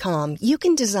BlueNile.com, you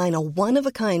can design a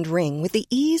one-of-a-kind ring with the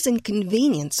ease and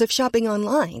convenience of shopping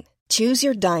online. Choose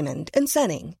your diamond and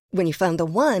setting. When you find the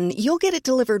one, you'll get it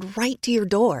delivered right to your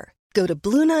door. Go to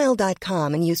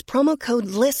BlueNile.com and use promo code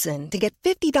LISTEN to get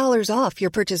 $50 off your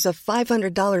purchase of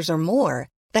 $500 or more.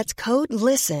 That's code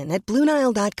LISTEN at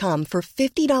BlueNile.com for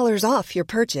 $50 off your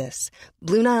purchase.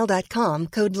 BlueNile.com,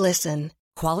 code LISTEN.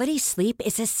 Quality sleep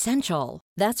is essential.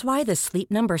 That's why the Sleep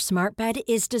Number Smart Bed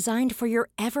is designed for your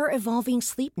ever-evolving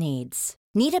sleep needs.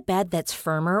 Need a bed that's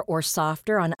firmer or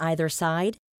softer on either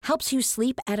side? Helps you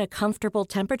sleep at a comfortable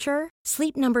temperature?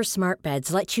 Sleep Number Smart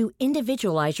Beds let you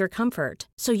individualize your comfort,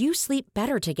 so you sleep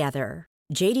better together.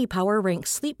 J.D. Power ranks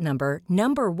Sleep Number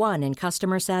number 1 in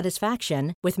customer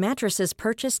satisfaction with mattresses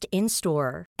purchased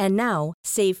in-store. And now,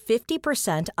 save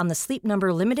 50% on the Sleep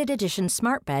Number Limited Edition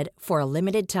Smart Bed for a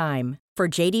limited time. For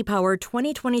J.D. Power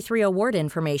 2023 award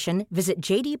information, visit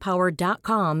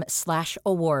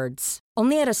jdpower.com/awards.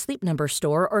 Only at a Sleep Number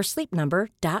store or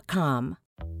sleepnumber.com.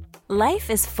 Life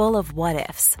is full of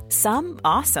what-ifs. Some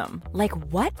awesome, like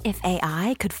what if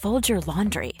AI could fold your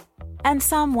laundry? And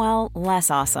some, well, less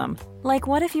awesome. Like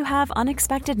what if you have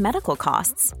unexpected medical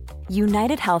costs?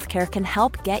 United Healthcare can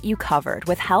help get you covered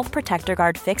with Health Protector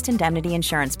Guard fixed indemnity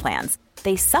insurance plans.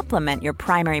 They supplement your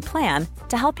primary plan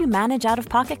to help you manage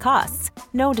out-of-pocket costs.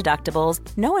 No deductibles,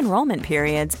 no enrollment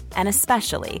periods, and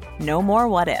especially no more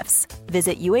what-ifs.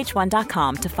 Visit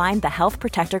uh1.com to find the Health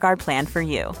Protector Guard plan for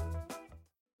you.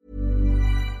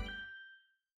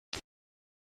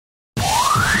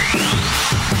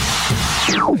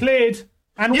 Cleared.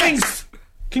 And Winks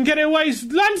can get it away.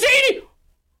 Lanzini!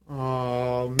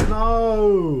 Oh,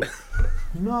 no.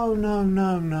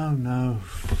 No.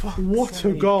 What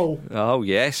a goal. Oh,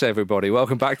 yes, everybody.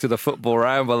 Welcome back to the Football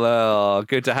Ramble. Oh,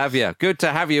 good to have you. Good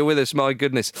to have you with us, my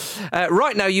goodness.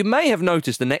 Right now, you may have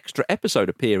noticed an extra episode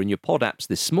appear in your pod apps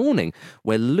this morning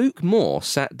where Luke Moore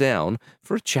sat down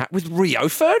for a chat with Rio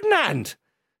Ferdinand.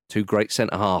 Two great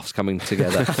centre-halves coming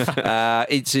together.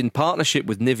 It's in partnership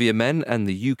with Nivea Men and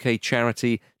the UK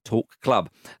charity Talk Club.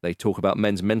 They talk about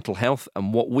men's mental health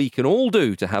and what we can all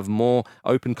do to have more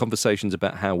open conversations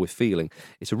about how we're feeling.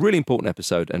 It's a really important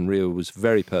episode, and Rio was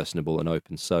very personable and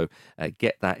open, so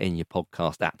get that in your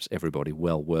podcast apps, everybody.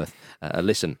 Well worth a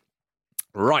listen.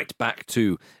 Right, back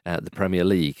to the Premier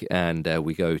League, and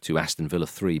we go to Aston Villa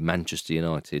 3, Manchester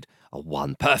United a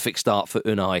 1. Perfect start for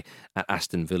Unai at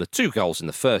Aston Villa. 2 goals in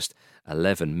the first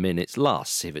 11 minutes. Lars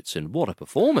Sivertsen, what a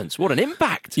performance, what an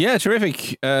impact. Yeah,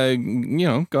 terrific.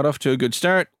 Got off to a good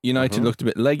start. United looked a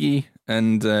bit leggy,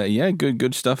 and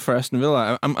good stuff for Aston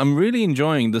Villa. I'm really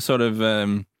enjoying the sort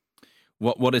of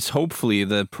what is hopefully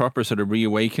the proper sort of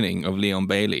reawakening of Leon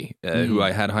Bailey, who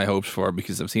I had high hopes for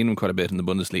because I've seen him quite a bit in the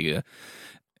Bundesliga.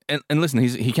 And listen,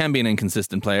 he can be an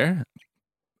inconsistent player,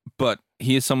 but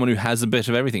he is someone who has a bit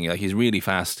of everything. Like, he's really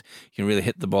fast. He can really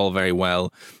hit the ball very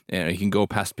well. He can go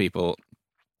past people.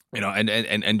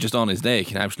 And just on his day, he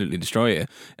can absolutely destroy you.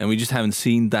 And we just haven't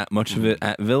seen that much of it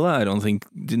at Villa. I don't think,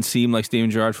 didn't seem like Steven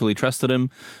Gerrard fully trusted him.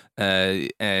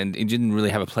 And he didn't really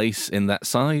have a place in that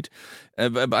side.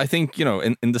 But I think,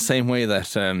 in the same way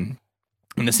that,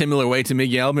 in a similar way to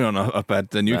Miggy Almiron up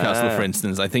at Newcastle, for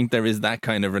instance, I think there is that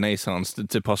kind of renaissance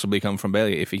to possibly come from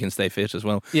Bailey if he can stay fit as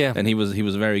well. Yeah, and he was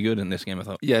very good in this game, I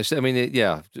thought. Yes, I mean,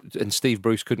 and Steve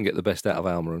Bruce couldn't get the best out of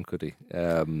Almiron, could he?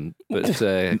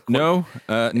 No.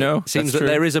 Seems that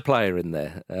there is a player in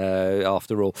there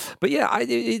after all. But yeah,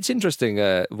 it's interesting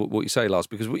what you say, Lars,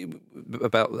 because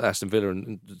about Aston Villa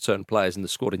and certain players in the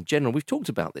squad in general. We've talked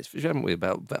about this, haven't we?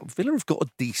 About Villa have got a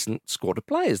decent squad of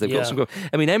players. They've got some.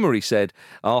 I mean, Emery said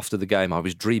after the game, I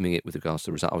was dreaming it with regards to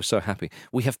the result. I was so happy.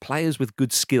 We have players with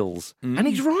good skills, and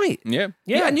he's right. Yeah,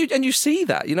 and you see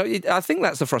that. I think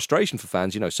that's the frustration for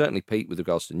fans. Certainly Pete with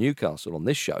regards to Newcastle on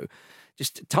this show.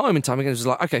 Just time and time again, it's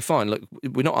like, okay, fine. Look,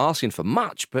 we're not asking for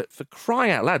much, but for crying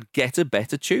out loud, get a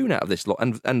better tune out of this lot.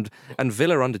 And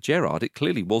Villa under Gerrard, it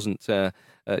clearly wasn't. It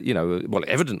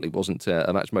evidently wasn't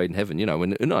a match made in heaven.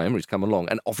 When Unai Emery's come along,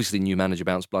 and obviously new manager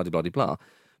bounce, blah blah blah blah.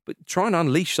 But try and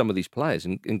unleash some of these players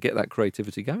and get that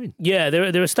creativity going. Yeah, there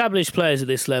are established players at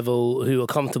this level who are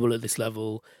comfortable at this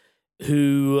level,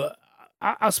 who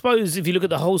I suppose if you look at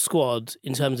the whole squad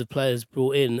in terms of players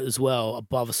brought in as well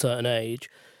above a certain age,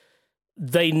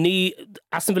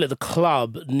 Aston Villa, the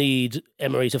club, need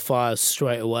Emery to fire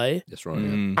straight away. That's right.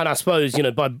 And I suppose,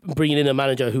 by bringing in a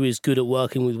manager who is good at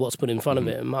working with what's put in front of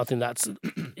him, I think that's,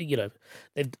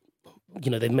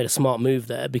 they've made a smart move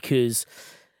there because,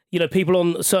 people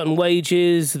on certain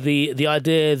wages, the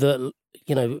idea that,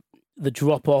 the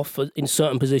drop-off in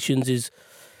certain positions is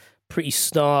pretty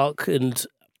stark. And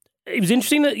it was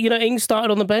interesting that, Ings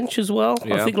started on the bench as well.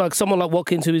 Yeah. I think someone like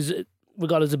Watkins, who is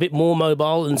regarded as a bit more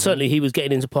mobile, and certainly he was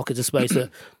getting into pockets of space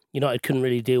that United couldn't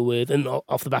really deal with. And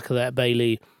off the back of that,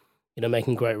 Bailey,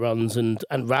 making great runs, and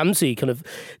Ramsey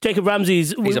Jacob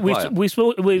Ramsey's. He's a player. We've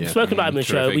spoken about him in the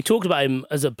show. terrific. We talked about him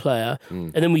as a player,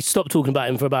 and then we stopped talking about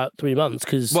him for about 3 months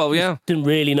because didn't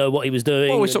really know what he was doing.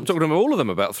 Well, we stopped talking about all of them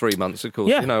about 3 months, of course.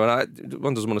 Yeah. And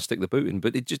one doesn't want to stick the boot in,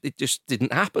 but it just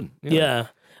didn't happen. Yeah,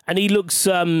 and he looks.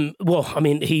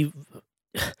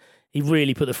 He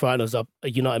really put the frighteners up a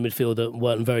United midfield that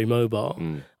weren't very mobile.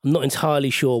 I'm not entirely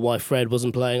sure why Fred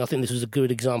wasn't playing. I think this was a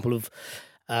good example of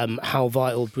how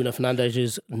vital Bruno Fernandes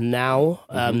is now.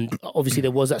 Obviously,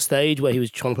 there was that stage where he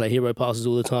was trying to play hero passes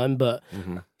all the time, but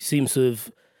he seems to have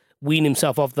weaned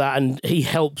himself off that, and he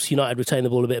helps United retain the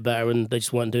ball a bit better, and they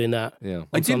just weren't doing that. Yeah,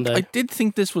 I did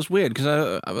think this was weird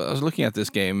because I was looking at this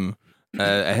game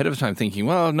ahead of time thinking,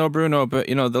 well, no Bruno, but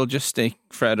they'll just stick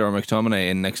Fred or McTominay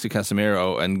in next to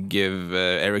Casemiro and give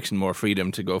Eriksen more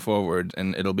freedom to go forward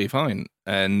and it'll be fine.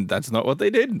 And that's not what they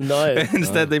did. No.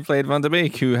 Instead, they played Van de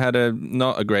Beek, who had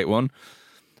not a great one.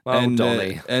 Oh,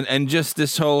 Dolly. And just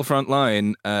this whole front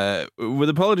line, with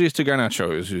apologies to Garnacho,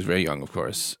 who's very young, of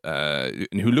course,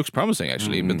 and who looks promising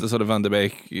actually, but the sort of Van de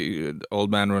Beek, old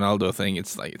man Ronaldo thing,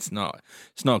 it's not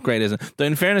great, is it? Though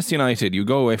in fairness to United, you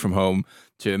go away from home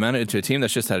to a team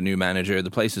that's just had a new manager,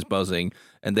 the place is buzzing,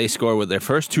 and they score with their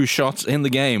first 2 shots in the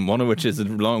game, one of which is a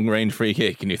long-range free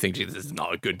kick, and you think, this is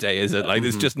not a good day, is it? Like,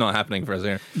 it's just not happening for us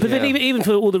here. But then even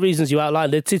for all the reasons you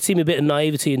outlined, there did seem a bit of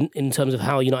naivety in terms of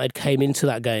how United came into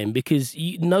that game, because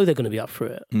you know they're going to be up for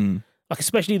it. Like,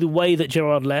 especially the way that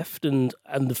Gerrard left and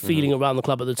the feeling around the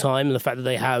club at the time, and the fact that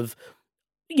they have,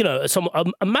 a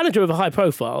manager of a high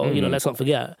profile, let's not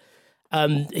forget.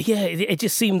 It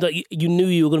just seemed that you knew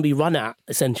you were going to be run at,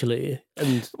 essentially.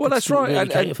 And that's right. Really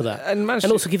And cater for that. and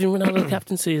also giving Ronaldo the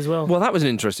captaincy as well. Well, that was an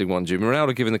interesting one, Jim.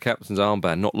 Ronaldo giving the captain's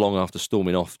armband not long after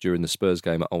storming off during the Spurs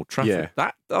game at Old Trafford. Yeah.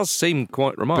 That does seem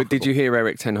quite remarkable. But did you hear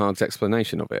Erik ten Hag's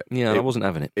explanation of it? Yeah, I wasn't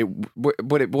having it.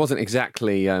 But it wasn't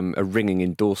exactly a ringing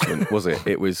endorsement, was it?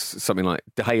 It was something like,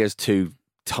 De Gea's too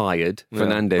tired.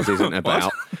 Fernandes isn't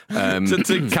about.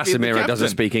 Casemiro doesn't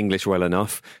speak English well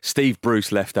enough. Steve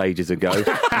Bruce left ages ago.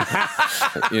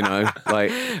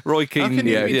 Like Roy Keane.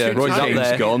 Roy up Keane's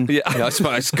there. gone. Yeah. I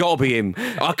suppose it's got to be him.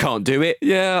 I can't do it.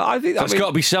 Yeah, I think It's got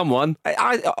to be someone.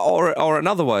 or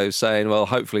another way of saying, well,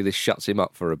 hopefully this shuts him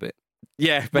up for a bit.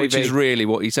 Yeah, Which is really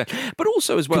what he said. But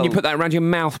also as well, Can you put that around your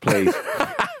mouth, please,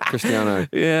 Cristiano?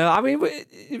 Yeah, I mean,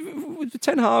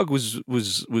 Ten Hag was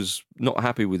not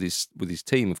happy with his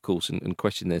team, of course, and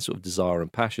questioned their sort of desire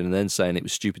and passion, and then saying it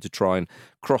was stupid to try and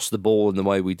cross the ball in the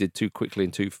way we did too quickly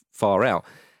and too far out.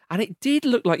 And it did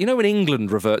look like, when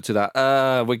England revert to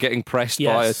that, we're getting pressed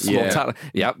by a small talent.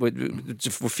 Yeah, we're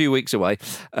a few weeks away.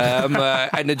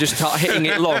 And they just start hitting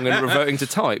it long and reverting to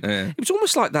type. Yeah. It was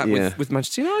almost like that with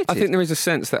Manchester United. I think there is a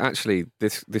sense that actually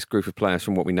this group of players,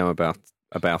 from what we know about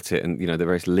it, and the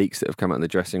various leaks that have come out in the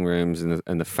dressing rooms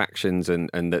and the factions, and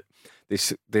that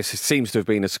this seems to have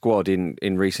been a squad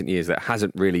in recent years that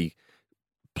hasn't really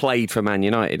played for Man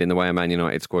United in the way a Man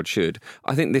United squad should.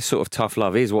 I think this sort of tough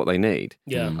love is what they need.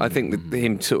 Yeah, I think that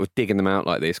him sort of digging them out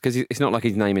like this, because it's not like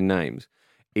he's naming names,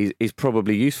 is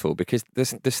probably useful, because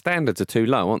the standards are too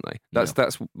low, aren't they? That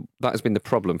has been the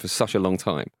problem for such a long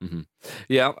time. Mm-hmm.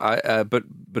 Yeah, but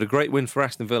a great win for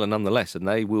Aston Villa nonetheless, and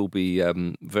they will be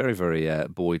very, very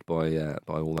buoyed by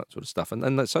all that sort of stuff,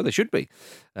 and so they should be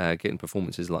getting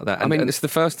performances like that. And it's the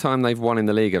first time they've won in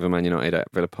the league over Man United at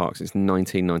Villa Park since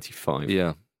 1995.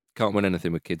 Yeah. Can't win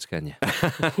anything with kids, can you?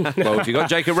 Well, if you've got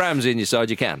Jacob Ramsey in your side,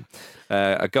 you can.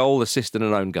 A goal, assist, and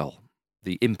an own goal.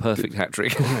 The imperfect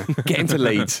hat-trick. Get into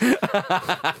Leeds.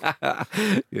 Yeah,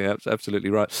 that's absolutely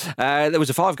right. There was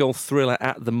a 5-goal thriller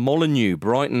at the Molineux.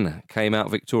 Brighton came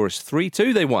out victorious.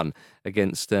 3-2 they won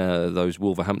against those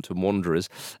Wolverhampton Wanderers.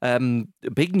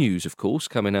 Big news, of course,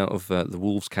 coming out of the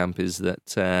Wolves camp is that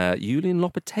Julian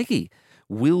Lopetegui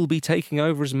will be taking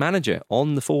over as manager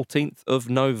on the 14th of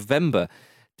November.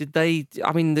 They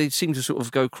seem to sort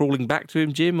of go crawling back to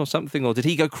him, Jim, or something, or did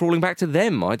he go crawling back to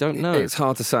them? I don't know. It's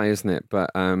hard to say, isn't it?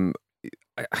 But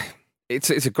it's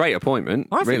a great appointment,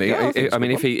 really.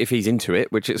 If he's into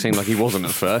it, which it seemed like he wasn't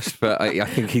at first, but I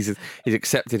think he's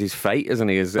accepted his fate,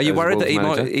 hasn't he? Are you worried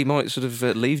that he might sort of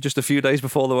leave just a few days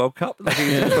before the World Cup? Like he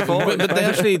did before?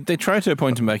 but they tried to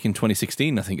appoint him back in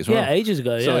 2016, I think, as well. Yeah, ages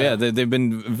ago. Yeah. So they've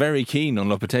been very keen on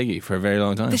Lopetegui for a very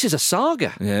long time. This is a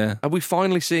saga. Yeah, are we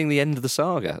finally seeing the end of the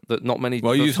saga that not many?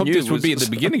 Well, you'd hope this would be at the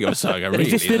beginning of a saga. Really,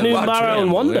 is this the new Morrow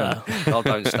and Wonder? Oh,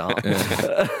 don't start.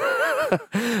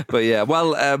 But yeah,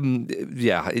 well,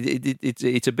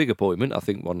 it's a big appointment. I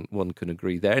think one can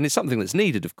agree there, and it's something that's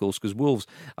needed, of course, because Wolves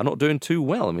are not doing too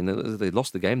well. I mean, they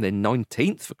lost the game. They're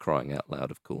 19th for crying out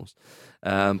loud, of course.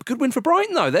 Good win for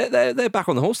Brighton though. They're back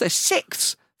on the horse. They're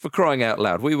 6th For crying out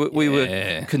loud, we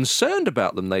were concerned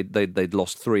about them. They'd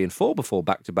lost 3 and 4 before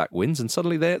back-to-back wins, and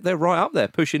suddenly they're right up there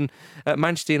pushing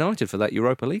Manchester United for that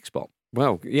Europa League spot.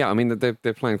 Well, yeah, I mean,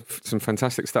 they're playing some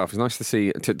fantastic stuff. It's nice to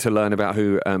see, to learn about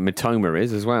who Mitoma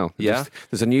is as well. Yeah.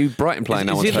 There's a new Brighton player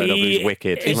no one's heard of who's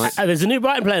wicked. There's a new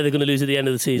Brighton player they're going to lose at the end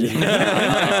of the season.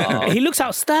 He looks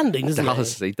outstanding, doesn't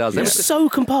he? He does. He's so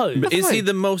composed. Is he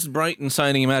the most Brighton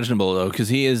signing imaginable, though? Because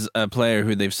he is a player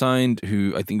who they've signed,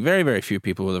 who I think very, very few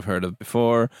people will have heard of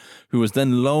before, who was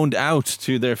then loaned out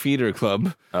to their feeder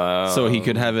club so he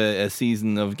could have a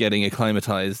season of getting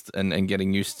acclimatised and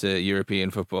getting used to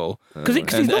European football. Because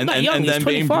he's not that young, he's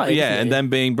 25. And then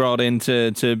being brought in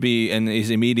to be, and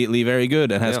is immediately very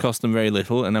good and has cost them very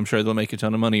little, and I'm sure they'll make a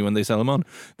ton of money when they sell him on.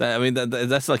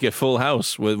 That's like a full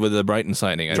house with a Brighton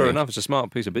signing. True enough, it's a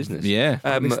smart piece of business. Yeah.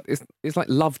 It's like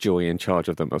Lovejoy in charge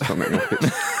of them or something.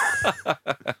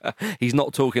 He's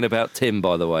not talking about Tim,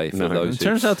 by the way. For those it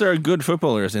turns out there are good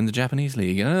footballers in the Japanese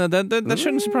league. That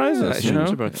shouldn't surprise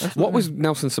us. What was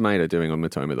Nelson Semedo doing on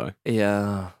Mitoma, though?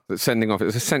 Yeah. Sending off, it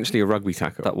was essentially a rugby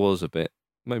tackle. That was a bit.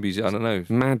 Maybe, I don't know.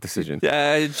 Mad decision. Do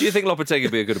you think Lopetegui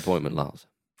would be a good appointment, Lars?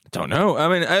 Don't know. I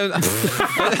mean,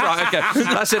 right, okay.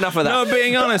 That's enough of that. No,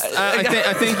 being honest,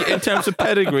 I think in terms of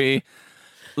pedigree,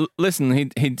 listen,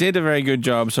 he did a very good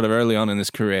job sort of early on in his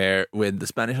career with the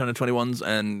Spanish under-21s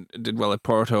and did well at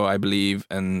Porto, I believe,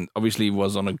 and obviously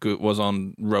was on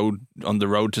the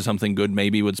road to something good,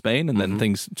 maybe with Spain, and then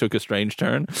things took a strange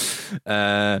turn.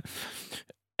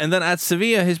 And then at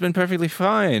Sevilla, he's been perfectly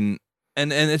fine.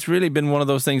 And it's really been one of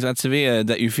those things at Sevilla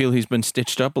that you feel he's been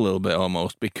stitched up a little bit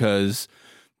almost, because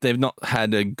they've not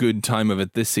had a good time of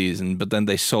it this season, but then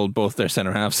they sold both their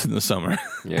centre-halves in the summer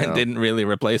and didn't really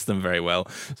replace them very well.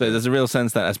 So there's a real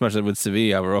sense that, as much as with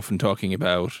Sevilla, we're often talking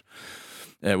about,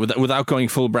 without going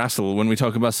full Brassel, when we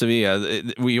talk about Sevilla,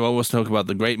 we always talk about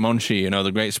the great Monchi,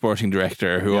 the great sporting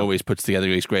director who always puts together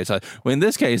these great sides. Well, in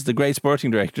this case, the great sporting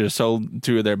director sold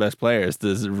 2 of their best players,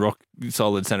 this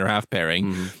rock-solid centre-half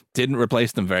pairing, didn't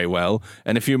replace them very well,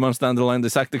 and a few months down the line, they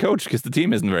sacked the coach because the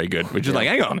team isn't very good, which is like,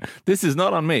 hang on, this is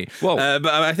not on me. But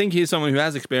I think he's someone who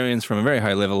has experience from a very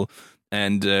high level,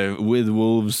 and with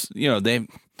Wolves,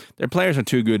 their players are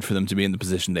too good for them to be in the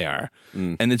position they are.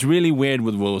 And it's really weird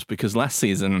with Wolves because last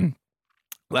season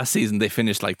they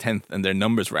finished like 10th and their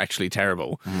numbers were actually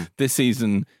terrible. This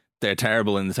season they're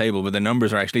terrible in the table, but their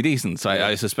numbers are actually decent. So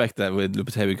I suspect that with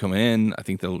Lopetegui coming in, I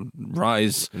think they'll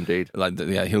rise. Indeed.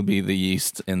 He'll be the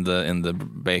yeast in the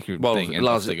baker thing.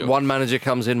 Lars, one manager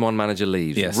comes in, one manager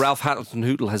leaves. Yes. Ralph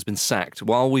Hasenhüttl has been sacked.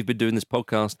 While we've been doing this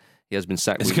podcast, he has been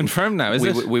sacked. It's confirmed now, is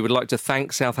it? We would like to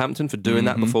thank Southampton for doing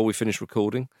that before we finish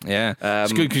recording. Yeah,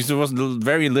 it's good because there wasn't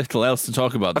very little else to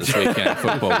talk about this weekend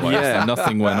football-wise. Yeah.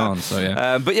 Nothing went on. So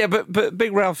yeah, but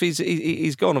Big Ralph,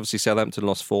 he's gone. Obviously, Southampton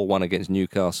lost 4-1 against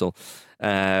Newcastle.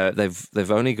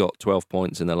 They've only got 12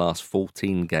 points in their last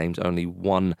 14 games. Only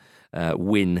one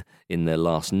win in their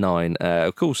last 9.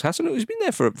 Of course, Hasenhüttl's been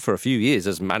there for a few years,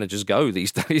 as managers go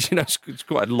these days. It's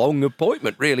quite a long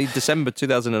appointment, really. December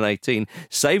 2018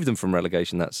 saved them from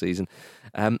relegation that season.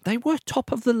 They were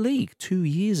top of the league 2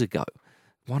 years ago.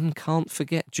 One can't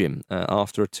forget, Jim,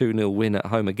 after a 2-0 win at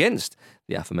home against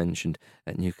the aforementioned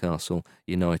Newcastle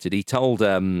United. He told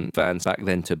fans back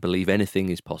then to believe anything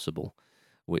is possible,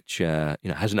 which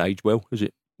hasn't aged well, has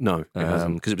it? No,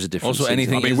 because it was a different also season.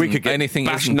 anything. We could get anything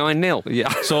bashed 9-0.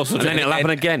 Yeah, it's also and then it'll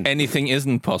happen again. Anything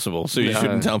isn't possible, so you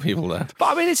shouldn't tell people that. But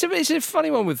I mean, it's a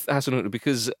funny one with Hasenhüttl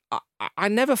because I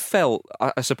never felt,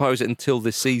 I suppose, until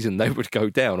this season they would go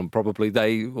down, and probably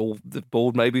the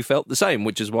board maybe felt the same,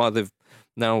 which is why they've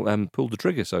now pulled the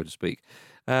trigger, so to speak.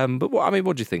 But what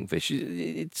do you think, Vish?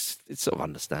 It's sort of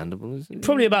understandable, isn't it?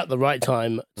 Probably about the right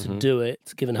time to do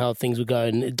it, given how things were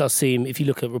going. It does seem, if you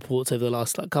look at reports over the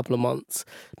last couple of months,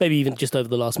 maybe even just over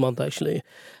the last month, actually,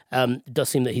 it does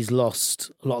seem that he's lost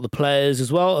a lot of the players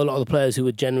as well. A lot of the players who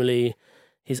were generally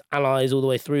his allies all the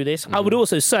way through this. I would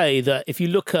also say that if you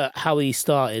look at how he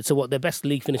started, so their best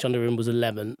league finish under him was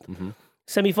 11th.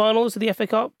 Semi-finals of the FA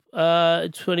Cup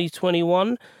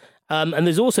 2021. And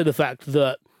there's also the fact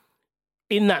that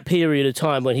in that period of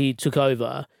time when he took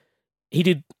over, he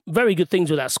did very good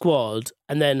things with that squad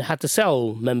and then had to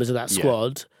sell members of that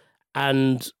squad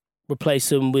and replace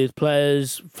them with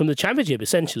players from the Championship,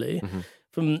 essentially.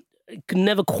 Could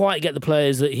never quite get the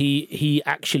players that he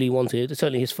actually wanted,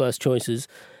 certainly his first choices.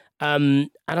 And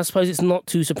I suppose it's not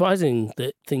too surprising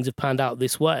that things have panned out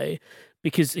this way,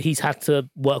 because he's had to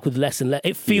work with less and less.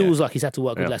 It feels like he's had to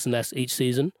work with less and less each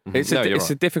season. It's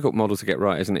a difficult model to get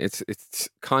right, isn't it? It's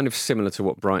kind of similar to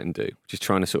what Brighton do, which is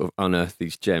trying to sort of unearth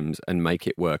these gems and make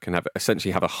it work and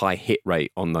essentially have a high hit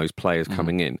rate on those players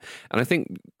coming in. And I think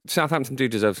Southampton do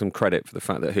deserve some credit for the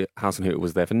fact that Hasenhüttl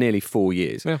was there for nearly 4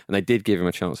 years, and they did give him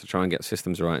a chance to try and get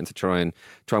systems right and to try and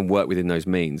work within those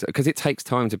means, because it takes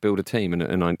time to build a team and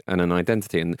an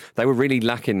identity. And they were really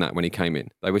lacking that when he came in.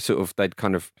 They'd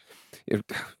kind of. Did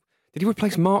he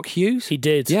replace Mark Hughes? He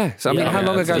did. Yeah. So I mean, how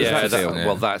long ago was that deal?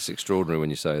 Well, that's extraordinary when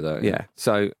you say that. Yeah.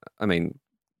 So I mean,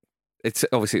 it's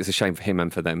obviously a shame for him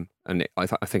and for them, and I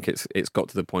think it's got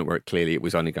to the point where it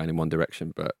was only going in one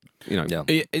direction. But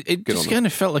it just kind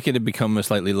of felt like it had become a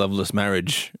slightly loveless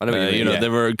marriage. I know what you mean.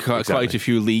 There were quite a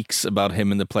few leaks about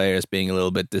him and the players being a little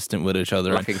bit distant with each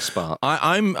other, lacking spark.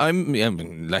 I'm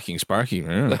lacking Sparky.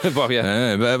 Well,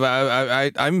 yeah.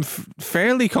 But I'm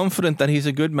fairly confident that he's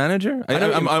a good manager.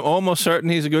 I'm almost certain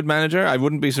he's a good manager. I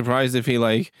wouldn't be surprised if he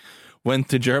went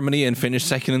to Germany and finished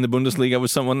second in the Bundesliga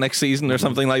with someone next season or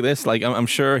something like this. I'm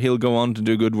sure he'll go on to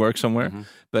do good work somewhere.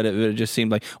 But it just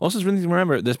seemed like... Also, it's really to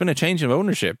remember, there's been a change of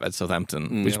ownership at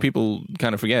Southampton, which people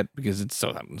kind of forget because it's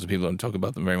Southampton, so people don't talk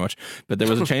about them very much. But there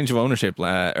was a change of ownership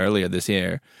earlier this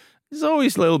year. There's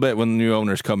always a little bit when new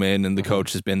owners come in and the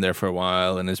coach has been there for a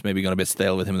while and it's maybe gone a bit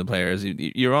stale with him and the players.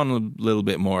 You're on a little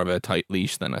bit more of a tight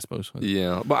leash then, I suppose.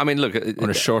 Yeah, but I mean, look... On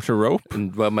a shorter rope?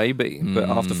 Well, maybe. But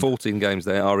after 14 games,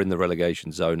 they are in the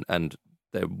relegation zone and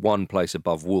they're one place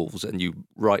above Wolves. And you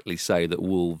rightly say that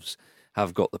Wolves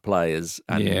have got the players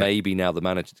and maybe now the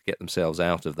manager to get themselves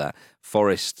out of that.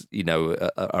 Forest,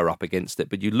 are up against it.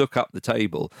 But you look up the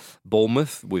table,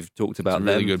 Bournemouth, we've talked about them.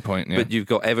 That's a really good point, yeah. But you've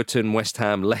got Everton, West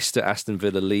Ham, Leicester, Aston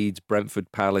Villa, Leeds,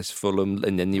 Brentford, Palace, Fulham,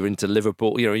 and then you're into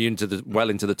Liverpool. You're into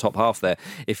the top half there.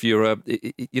 If you're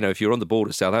if you're on the board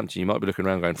at Southampton, you might be looking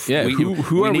around going,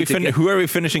 who are we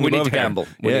finishing we above? Need to gamble.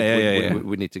 We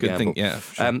need to good gamble. Thing,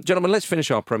 sure. Gentlemen, let's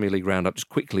finish our Premier League roundup just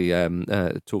quickly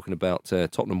talking about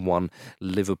Tottenham 1,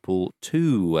 Liverpool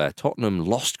 2. Tottenham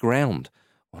lost ground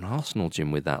on Arsenal,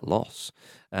 Jim, with that loss.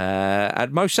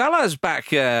 And Mo Salah's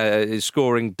back is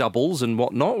scoring doubles and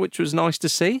whatnot, which was nice to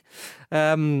see.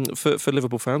 For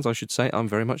Liverpool fans, I should say, I'm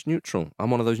very much neutral.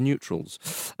 I'm one of those neutrals.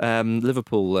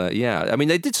 Liverpool, I mean,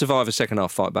 they did survive a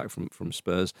second-half fight back from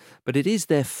Spurs, but it is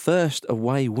their first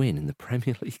away win in the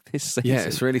Premier League this season. Yeah,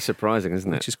 it's really surprising,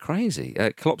 isn't it? Which is crazy.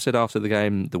 Klopp said after the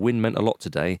game, the win meant a lot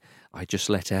today. I just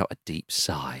let out a deep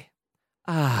sigh.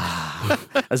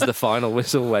 As the final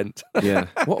whistle went. Yeah,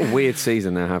 what a weird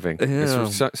season they're having. Yeah.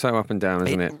 It's so up and down,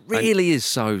 isn't it? It really is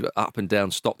so up and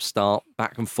down, stop, start,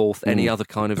 back and forth, any other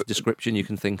kind of description you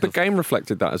can think of. The game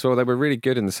reflected that as well. They were really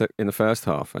good in the first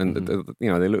half, and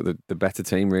they looked the better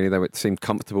team. Really, they seemed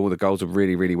comfortable. The goals were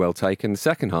really, really well taken. The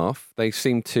second half, they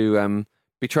seemed to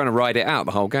be trying to ride it out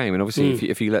the whole game. And obviously,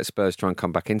 if you let Spurs try and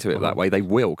come back into it that way, they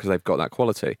will, because they've got that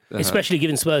quality. Especially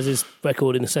given Spurs'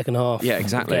 record in the second half. Yeah,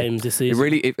 exactly. Games this season.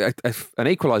 An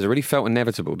equaliser really felt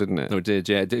inevitable, didn't it? No, it did,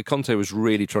 yeah. Conte was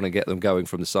really trying to get them going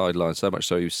from the sideline, so much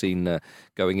so you've seen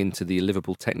going into the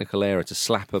Liverpool technical area to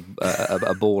slap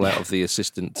a ball out of the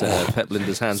assistant Pep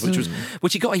Lijnders' hands,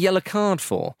 which he got a yellow card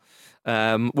for.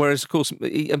 Whereas, of course,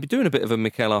 I'd be doing a bit of a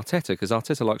Mikel Arteta, because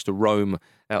Arteta likes to roam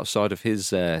outside of his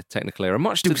technical area.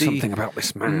 Much to something about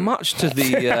this man. Much to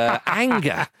the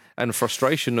anger and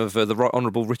frustration of the Right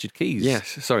Honourable Richard Keys.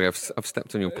 Yes, sorry, I've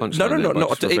stepped on your punchline. No.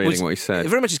 It was what he said.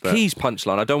 Very much his Keys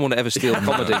punchline. I don't want to ever steal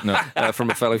comedy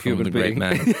from a fellow human being.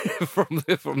 Great man.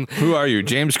 from Who are you,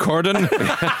 James Corden?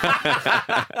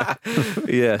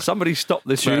 Yeah, somebody stop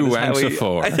this. 2 answer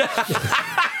 4.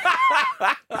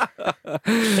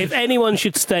 If anyone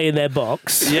should stay in their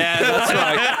box. Yeah, that's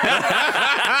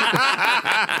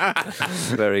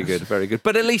right. Very good, very good.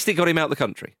 But at least it got him out the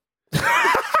country.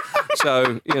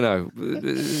 So,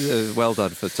 well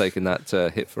done for taking that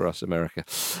hit for us, America.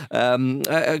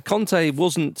 Conte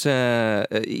wasn't...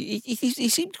 he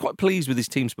seemed quite pleased with his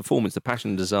team's performance, the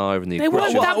passion and desire and the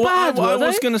aggression. They weren't that bad, I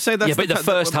was going to say that. Yeah, but the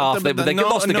first half, they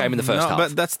lost the game in the first half.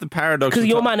 But that's the paradox. Because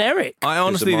your man Eric. I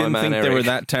honestly didn't think they were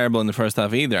that terrible in the first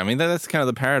half either. I mean, that's kind of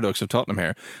the paradox of Tottenham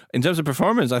here. In terms of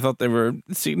performance, I thought they were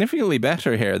significantly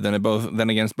better here than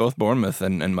against both Bournemouth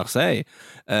and Marseille.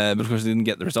 But of course, they didn't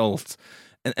get the results.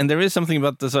 And there is something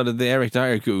about the sort of the Eric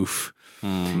Dyer goof.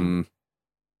 I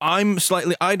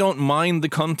don't mind the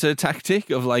Conte tactic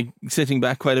of sitting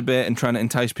back quite a bit and trying to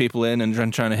entice people in and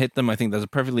trying to hit them. I think that's a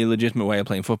perfectly legitimate way of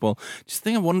playing football. Just the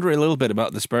thing I wonder a little bit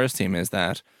about the Spurs team is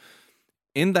that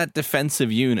in that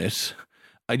defensive unit,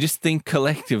 I just think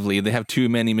collectively they have too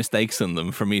many mistakes in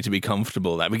them for me to be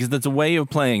comfortable with that, because that's a way of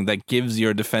playing that gives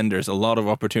your defenders a lot of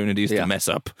opportunities to mess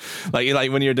up.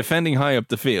 Like when you're defending high up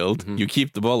the field, you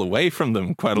keep the ball away from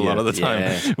them quite a lot of the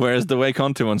time. Whereas the way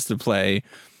Conte wants to play,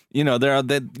 you know,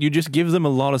 you just give them a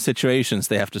lot of situations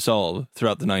they have to solve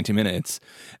throughout the 90 minutes.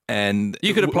 And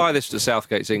you could apply this to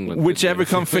Southgate's England. Whichever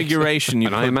configuration you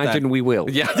and I imagine we will.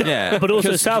 Yeah. But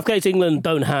also, Southgate's England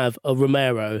don't have a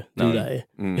Romero, do they?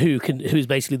 Who's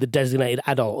basically the designated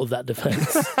adult of that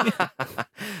defence.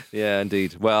 Yeah,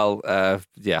 indeed. Well, I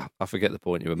forget the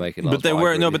point you were making. But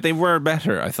they were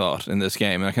better, I thought, in this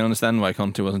game. And I can understand why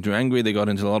Conte wasn't too angry. They got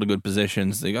into a lot of good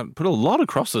positions. They put a lot of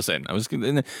crosses in.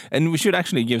 And we should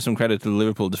actually give some credit to the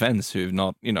Liverpool defence, who've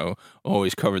not,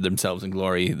 always covered themselves in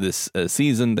glory this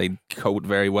season. They coped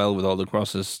very well with all the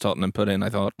crosses Tottenham put in, I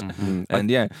thought.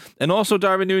 And also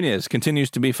Darwin Núñez continues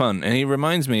to be fun, and he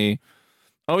reminds me,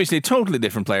 obviously a totally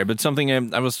different player, but something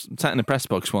I was sat in a press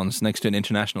box once next to an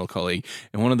international colleague,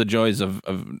 and one of the joys of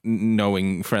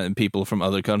knowing people from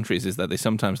other countries is that they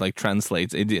sometimes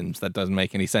translate idioms that doesn't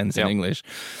make any sense in English.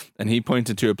 And he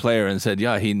pointed to a player and said,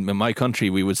 in my country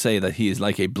we would say that he is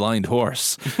like a blind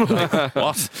horse.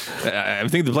 What? I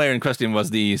think the player in question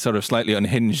was the sort of slightly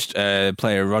unhinged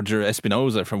player Roger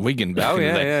Espinoza from Wigan back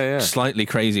in the day. Slightly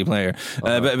crazy player.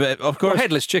 But of course,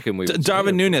 headless chicken.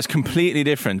 Darwin Núñez, completely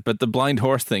different, but the blind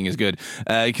horse thing is good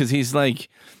because he's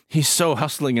so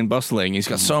hustling and bustling. He's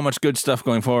got so much good stuff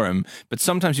going for him, but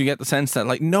sometimes you get the sense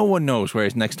that no one knows where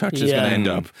his next touch is going to end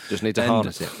up. Just need to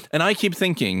harness it. And I keep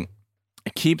thinking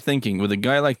with a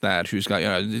guy like that who's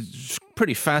got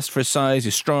pretty fast for his size,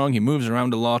 he's strong, he moves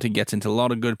around a lot, he gets into a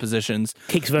lot of good positions,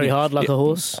 kicks very hard like a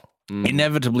horse.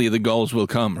 Inevitably the goals will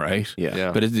come, right?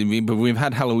 Yeah. But we've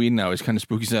had Halloween now. It's kind of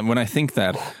spooky. When I think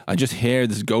that, I just hear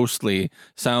this ghostly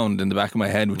sound in the back of my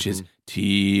head, which is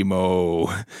Timo.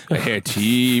 I hear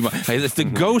Timo. It's the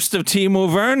ghost of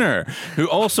Timo Werner, who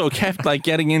also kept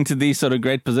getting into these sort of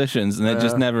great positions, and it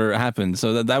just never happened.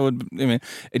 So that would,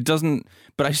 it doesn't.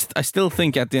 But I still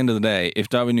think at the end of the day, if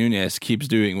Darwin Núñez keeps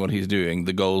doing what he's doing,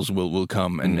 the goals will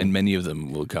come, and many of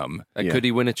them will come. Could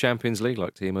he win a Champions League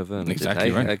like Timo Werner?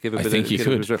 Exactly right. I think he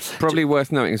could. Probably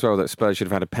worth noting as well that Spurs should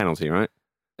have had a penalty, right?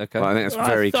 Okay. Well, I think that's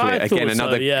very clear.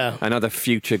 Again, another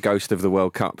future ghost of the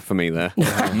World Cup for me there.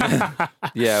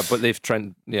 But they've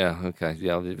Trent. Yeah, okay.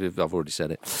 Yeah, I've already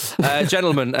said it.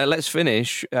 Gentlemen, let's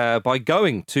finish by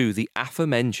going to the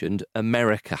aforementioned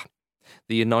America.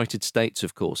 The United States,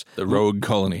 of course. The rogue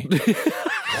colony.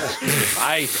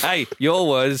 Hey, your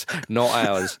words, not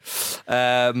ours.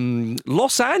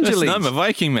 Los Angeles. Listen, I'm a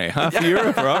Viking, mate. Half of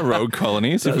Europe are our rogue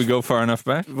colonies if we go far enough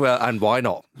back. Well, and why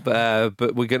not?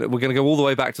 But we're gonna go all the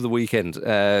way back to the weekend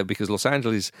because Los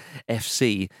Angeles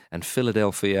FC and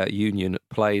Philadelphia Union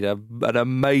played an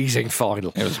amazing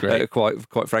final. It was great.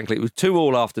 Quite frankly, it was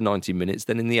 2-2 after 90 minutes.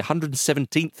 Then in the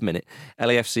 117th minute,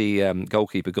 LAFC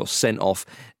goalkeeper got sent off.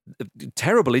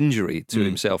 Terrible injury to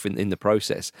himself in the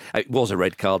process. It was a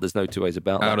red card. There's no two ways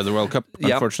about that. Out of the World Cup,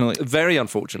 unfortunately. Very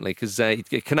unfortunately, because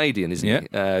Canadian, isn't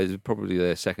he? Probably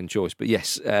their second choice. But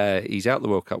yes, he's out of the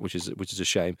World Cup, which is a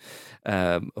shame.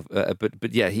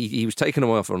 But he was taken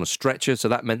away on a stretcher, so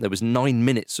that meant there was 9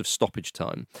 minutes of stoppage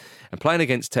time. And playing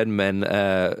against 10 men,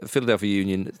 Philadelphia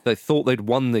Union, they thought they'd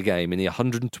won the game in the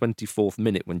 124th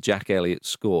minute when Jack Elliott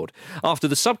scored. After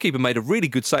the sub-keeper made a really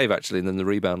good save, actually, and then the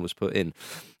rebound was put in.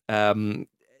 And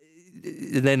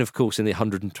then, of course, in the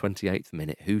 128th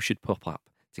minute, who should pop up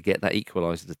to get that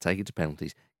equaliser to take it to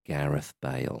penalties? Gareth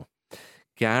Bale.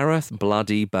 Gareth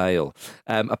bloody Bale.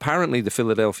 Apparently, the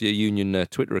Philadelphia Union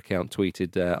Twitter account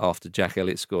tweeted after Jack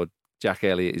Elliott scored, Jack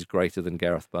Elliott is greater than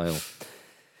Gareth Bale.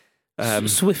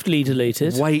 Swiftly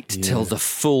deleted. Wait till the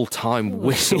full-time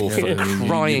whistle for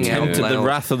crying out Tempted loud. the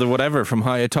wrath of the whatever from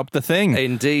high atop the thing.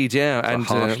 Indeed, yeah. And a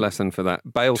harsh lesson for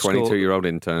that Bale 22-year-old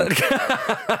intern.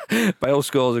 Bale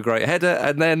scores a great header,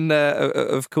 and then,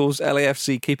 of course,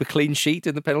 LAFC keep a clean sheet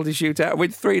in the penalty shootout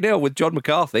with 3-0 with John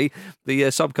McCarthy, the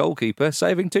sub-goalkeeper,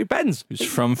 saving 2 pens. Who's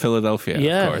from Philadelphia,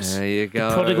 of course. There you go.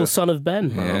 The prodigal son of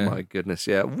Ben. Oh, my goodness,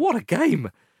 yeah. What a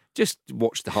game. Just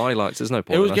watch the highlights. There's no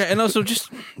point. It was great, and also just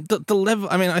the level.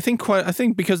 I mean, I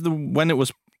think because when it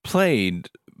was played,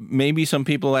 maybe some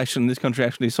people in this country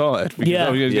actually saw it.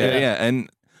 Yeah. And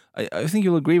I think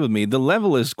you'll agree with me. The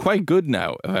level is quite good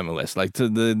now of MLS.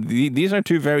 These are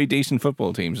 2 very decent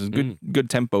football teams. There's good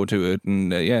tempo to it, and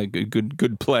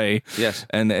good play. Yes,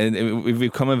 and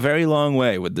we've come a very long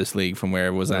way with this league from where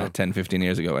it was at 10, 15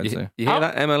 years ago. I'd say. You hear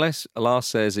that, MLS? Lars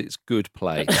says it's good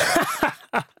play.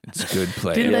 It's a good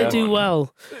play. Didn't they do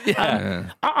well?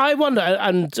 Yeah. I wonder,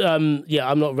 and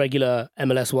I'm not a regular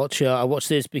MLS watcher. I watch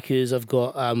this because I've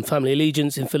got family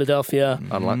allegiance in Philadelphia.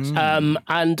 Unlike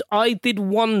And I did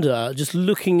wonder, just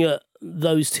looking at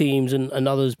those teams and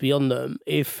others beyond them,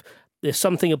 if there's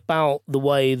something about the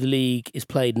way the league is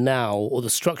played now, or the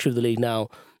structure of the league now,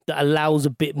 that allows a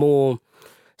bit more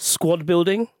squad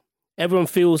building. Everyone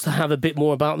feels to have a bit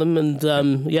more about them, and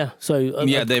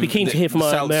I'd be keen to hear from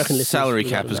our American listeners. Salary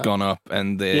cap has gone up,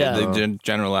 and the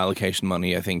general allocation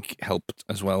money, I think, helped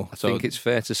as well. I think it's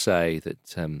fair to say that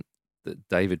that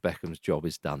David Beckham's job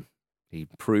is done. He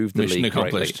proved the Mission league greatly.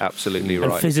 accomplished. Absolutely And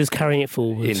right. Fizz is carrying it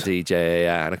forward. Indeed,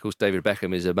 yeah. And of course, David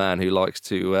Beckham is a man who likes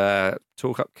to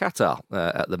talk up Qatar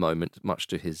at the moment, much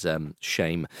to his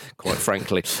shame, quite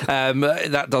frankly.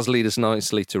 That does lead us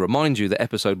nicely to remind you that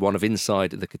episode 1 of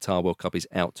Inside the Qatar World Cup is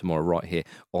out tomorrow right here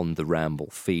on the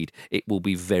Ramble feed. It will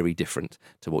be very different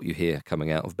to what you hear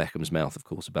coming out of Beckham's mouth, of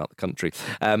course, about the country,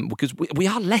 because we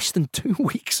are less than 2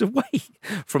 weeks away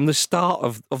from the start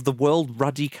of the World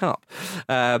Ruddy Cup.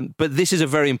 But this is a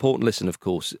very important listen, of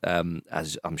course,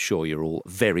 as I'm sure you're all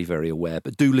very, very aware.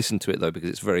 But do listen to it, though, because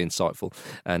it's very insightful.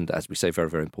 And as we say, very,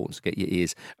 very important to get your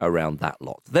ears around that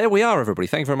lot. There we are, everybody.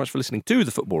 Thank you very much for listening to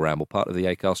the Football Ramble, part of the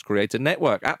Acast Creator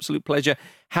Network. Absolute pleasure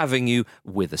having you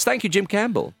with us. Thank you, Jim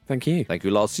Campbell. Thank you. Thank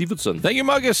you, Lars Sivertson. Thank you,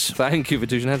 Marcus. Thank you,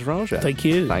 Vitujan Hazaraja. Thank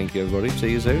you. Thank you, everybody.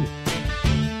 See you soon.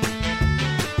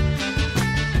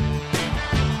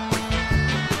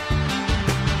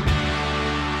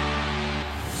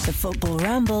 The Football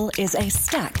Ramble is a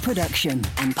Stack production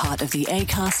and part of the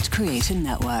Acast Creator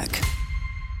Network.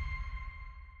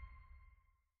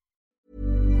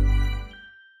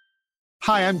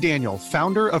 Hi, I'm Daniel,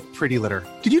 founder of Pretty Litter.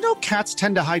 Did you know cats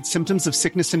tend to hide symptoms of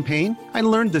sickness and pain? I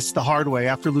learned this the hard way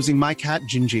after losing my cat,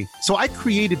 Gingy. So I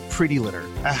created Pretty Litter,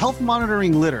 a health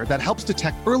monitoring litter that helps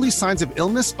detect early signs of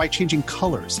illness by changing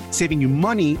colors, saving you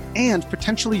money and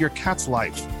potentially your cat's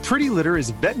life. Pretty Litter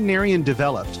is veterinarian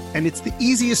developed, and it's the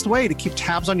easiest way to keep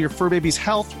tabs on your fur baby's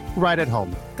health right at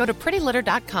home. Go to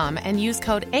prettylitter.com and use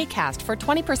code ACAST for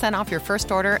 20% off your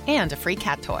first order and a free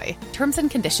cat toy. Terms and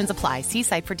conditions apply. See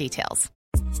site for details.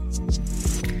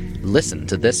 Listen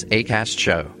to this Acast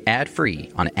show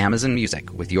ad-free on Amazon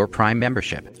Music with your Prime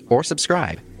membership, or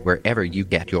subscribe wherever you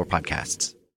get your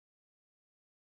podcasts.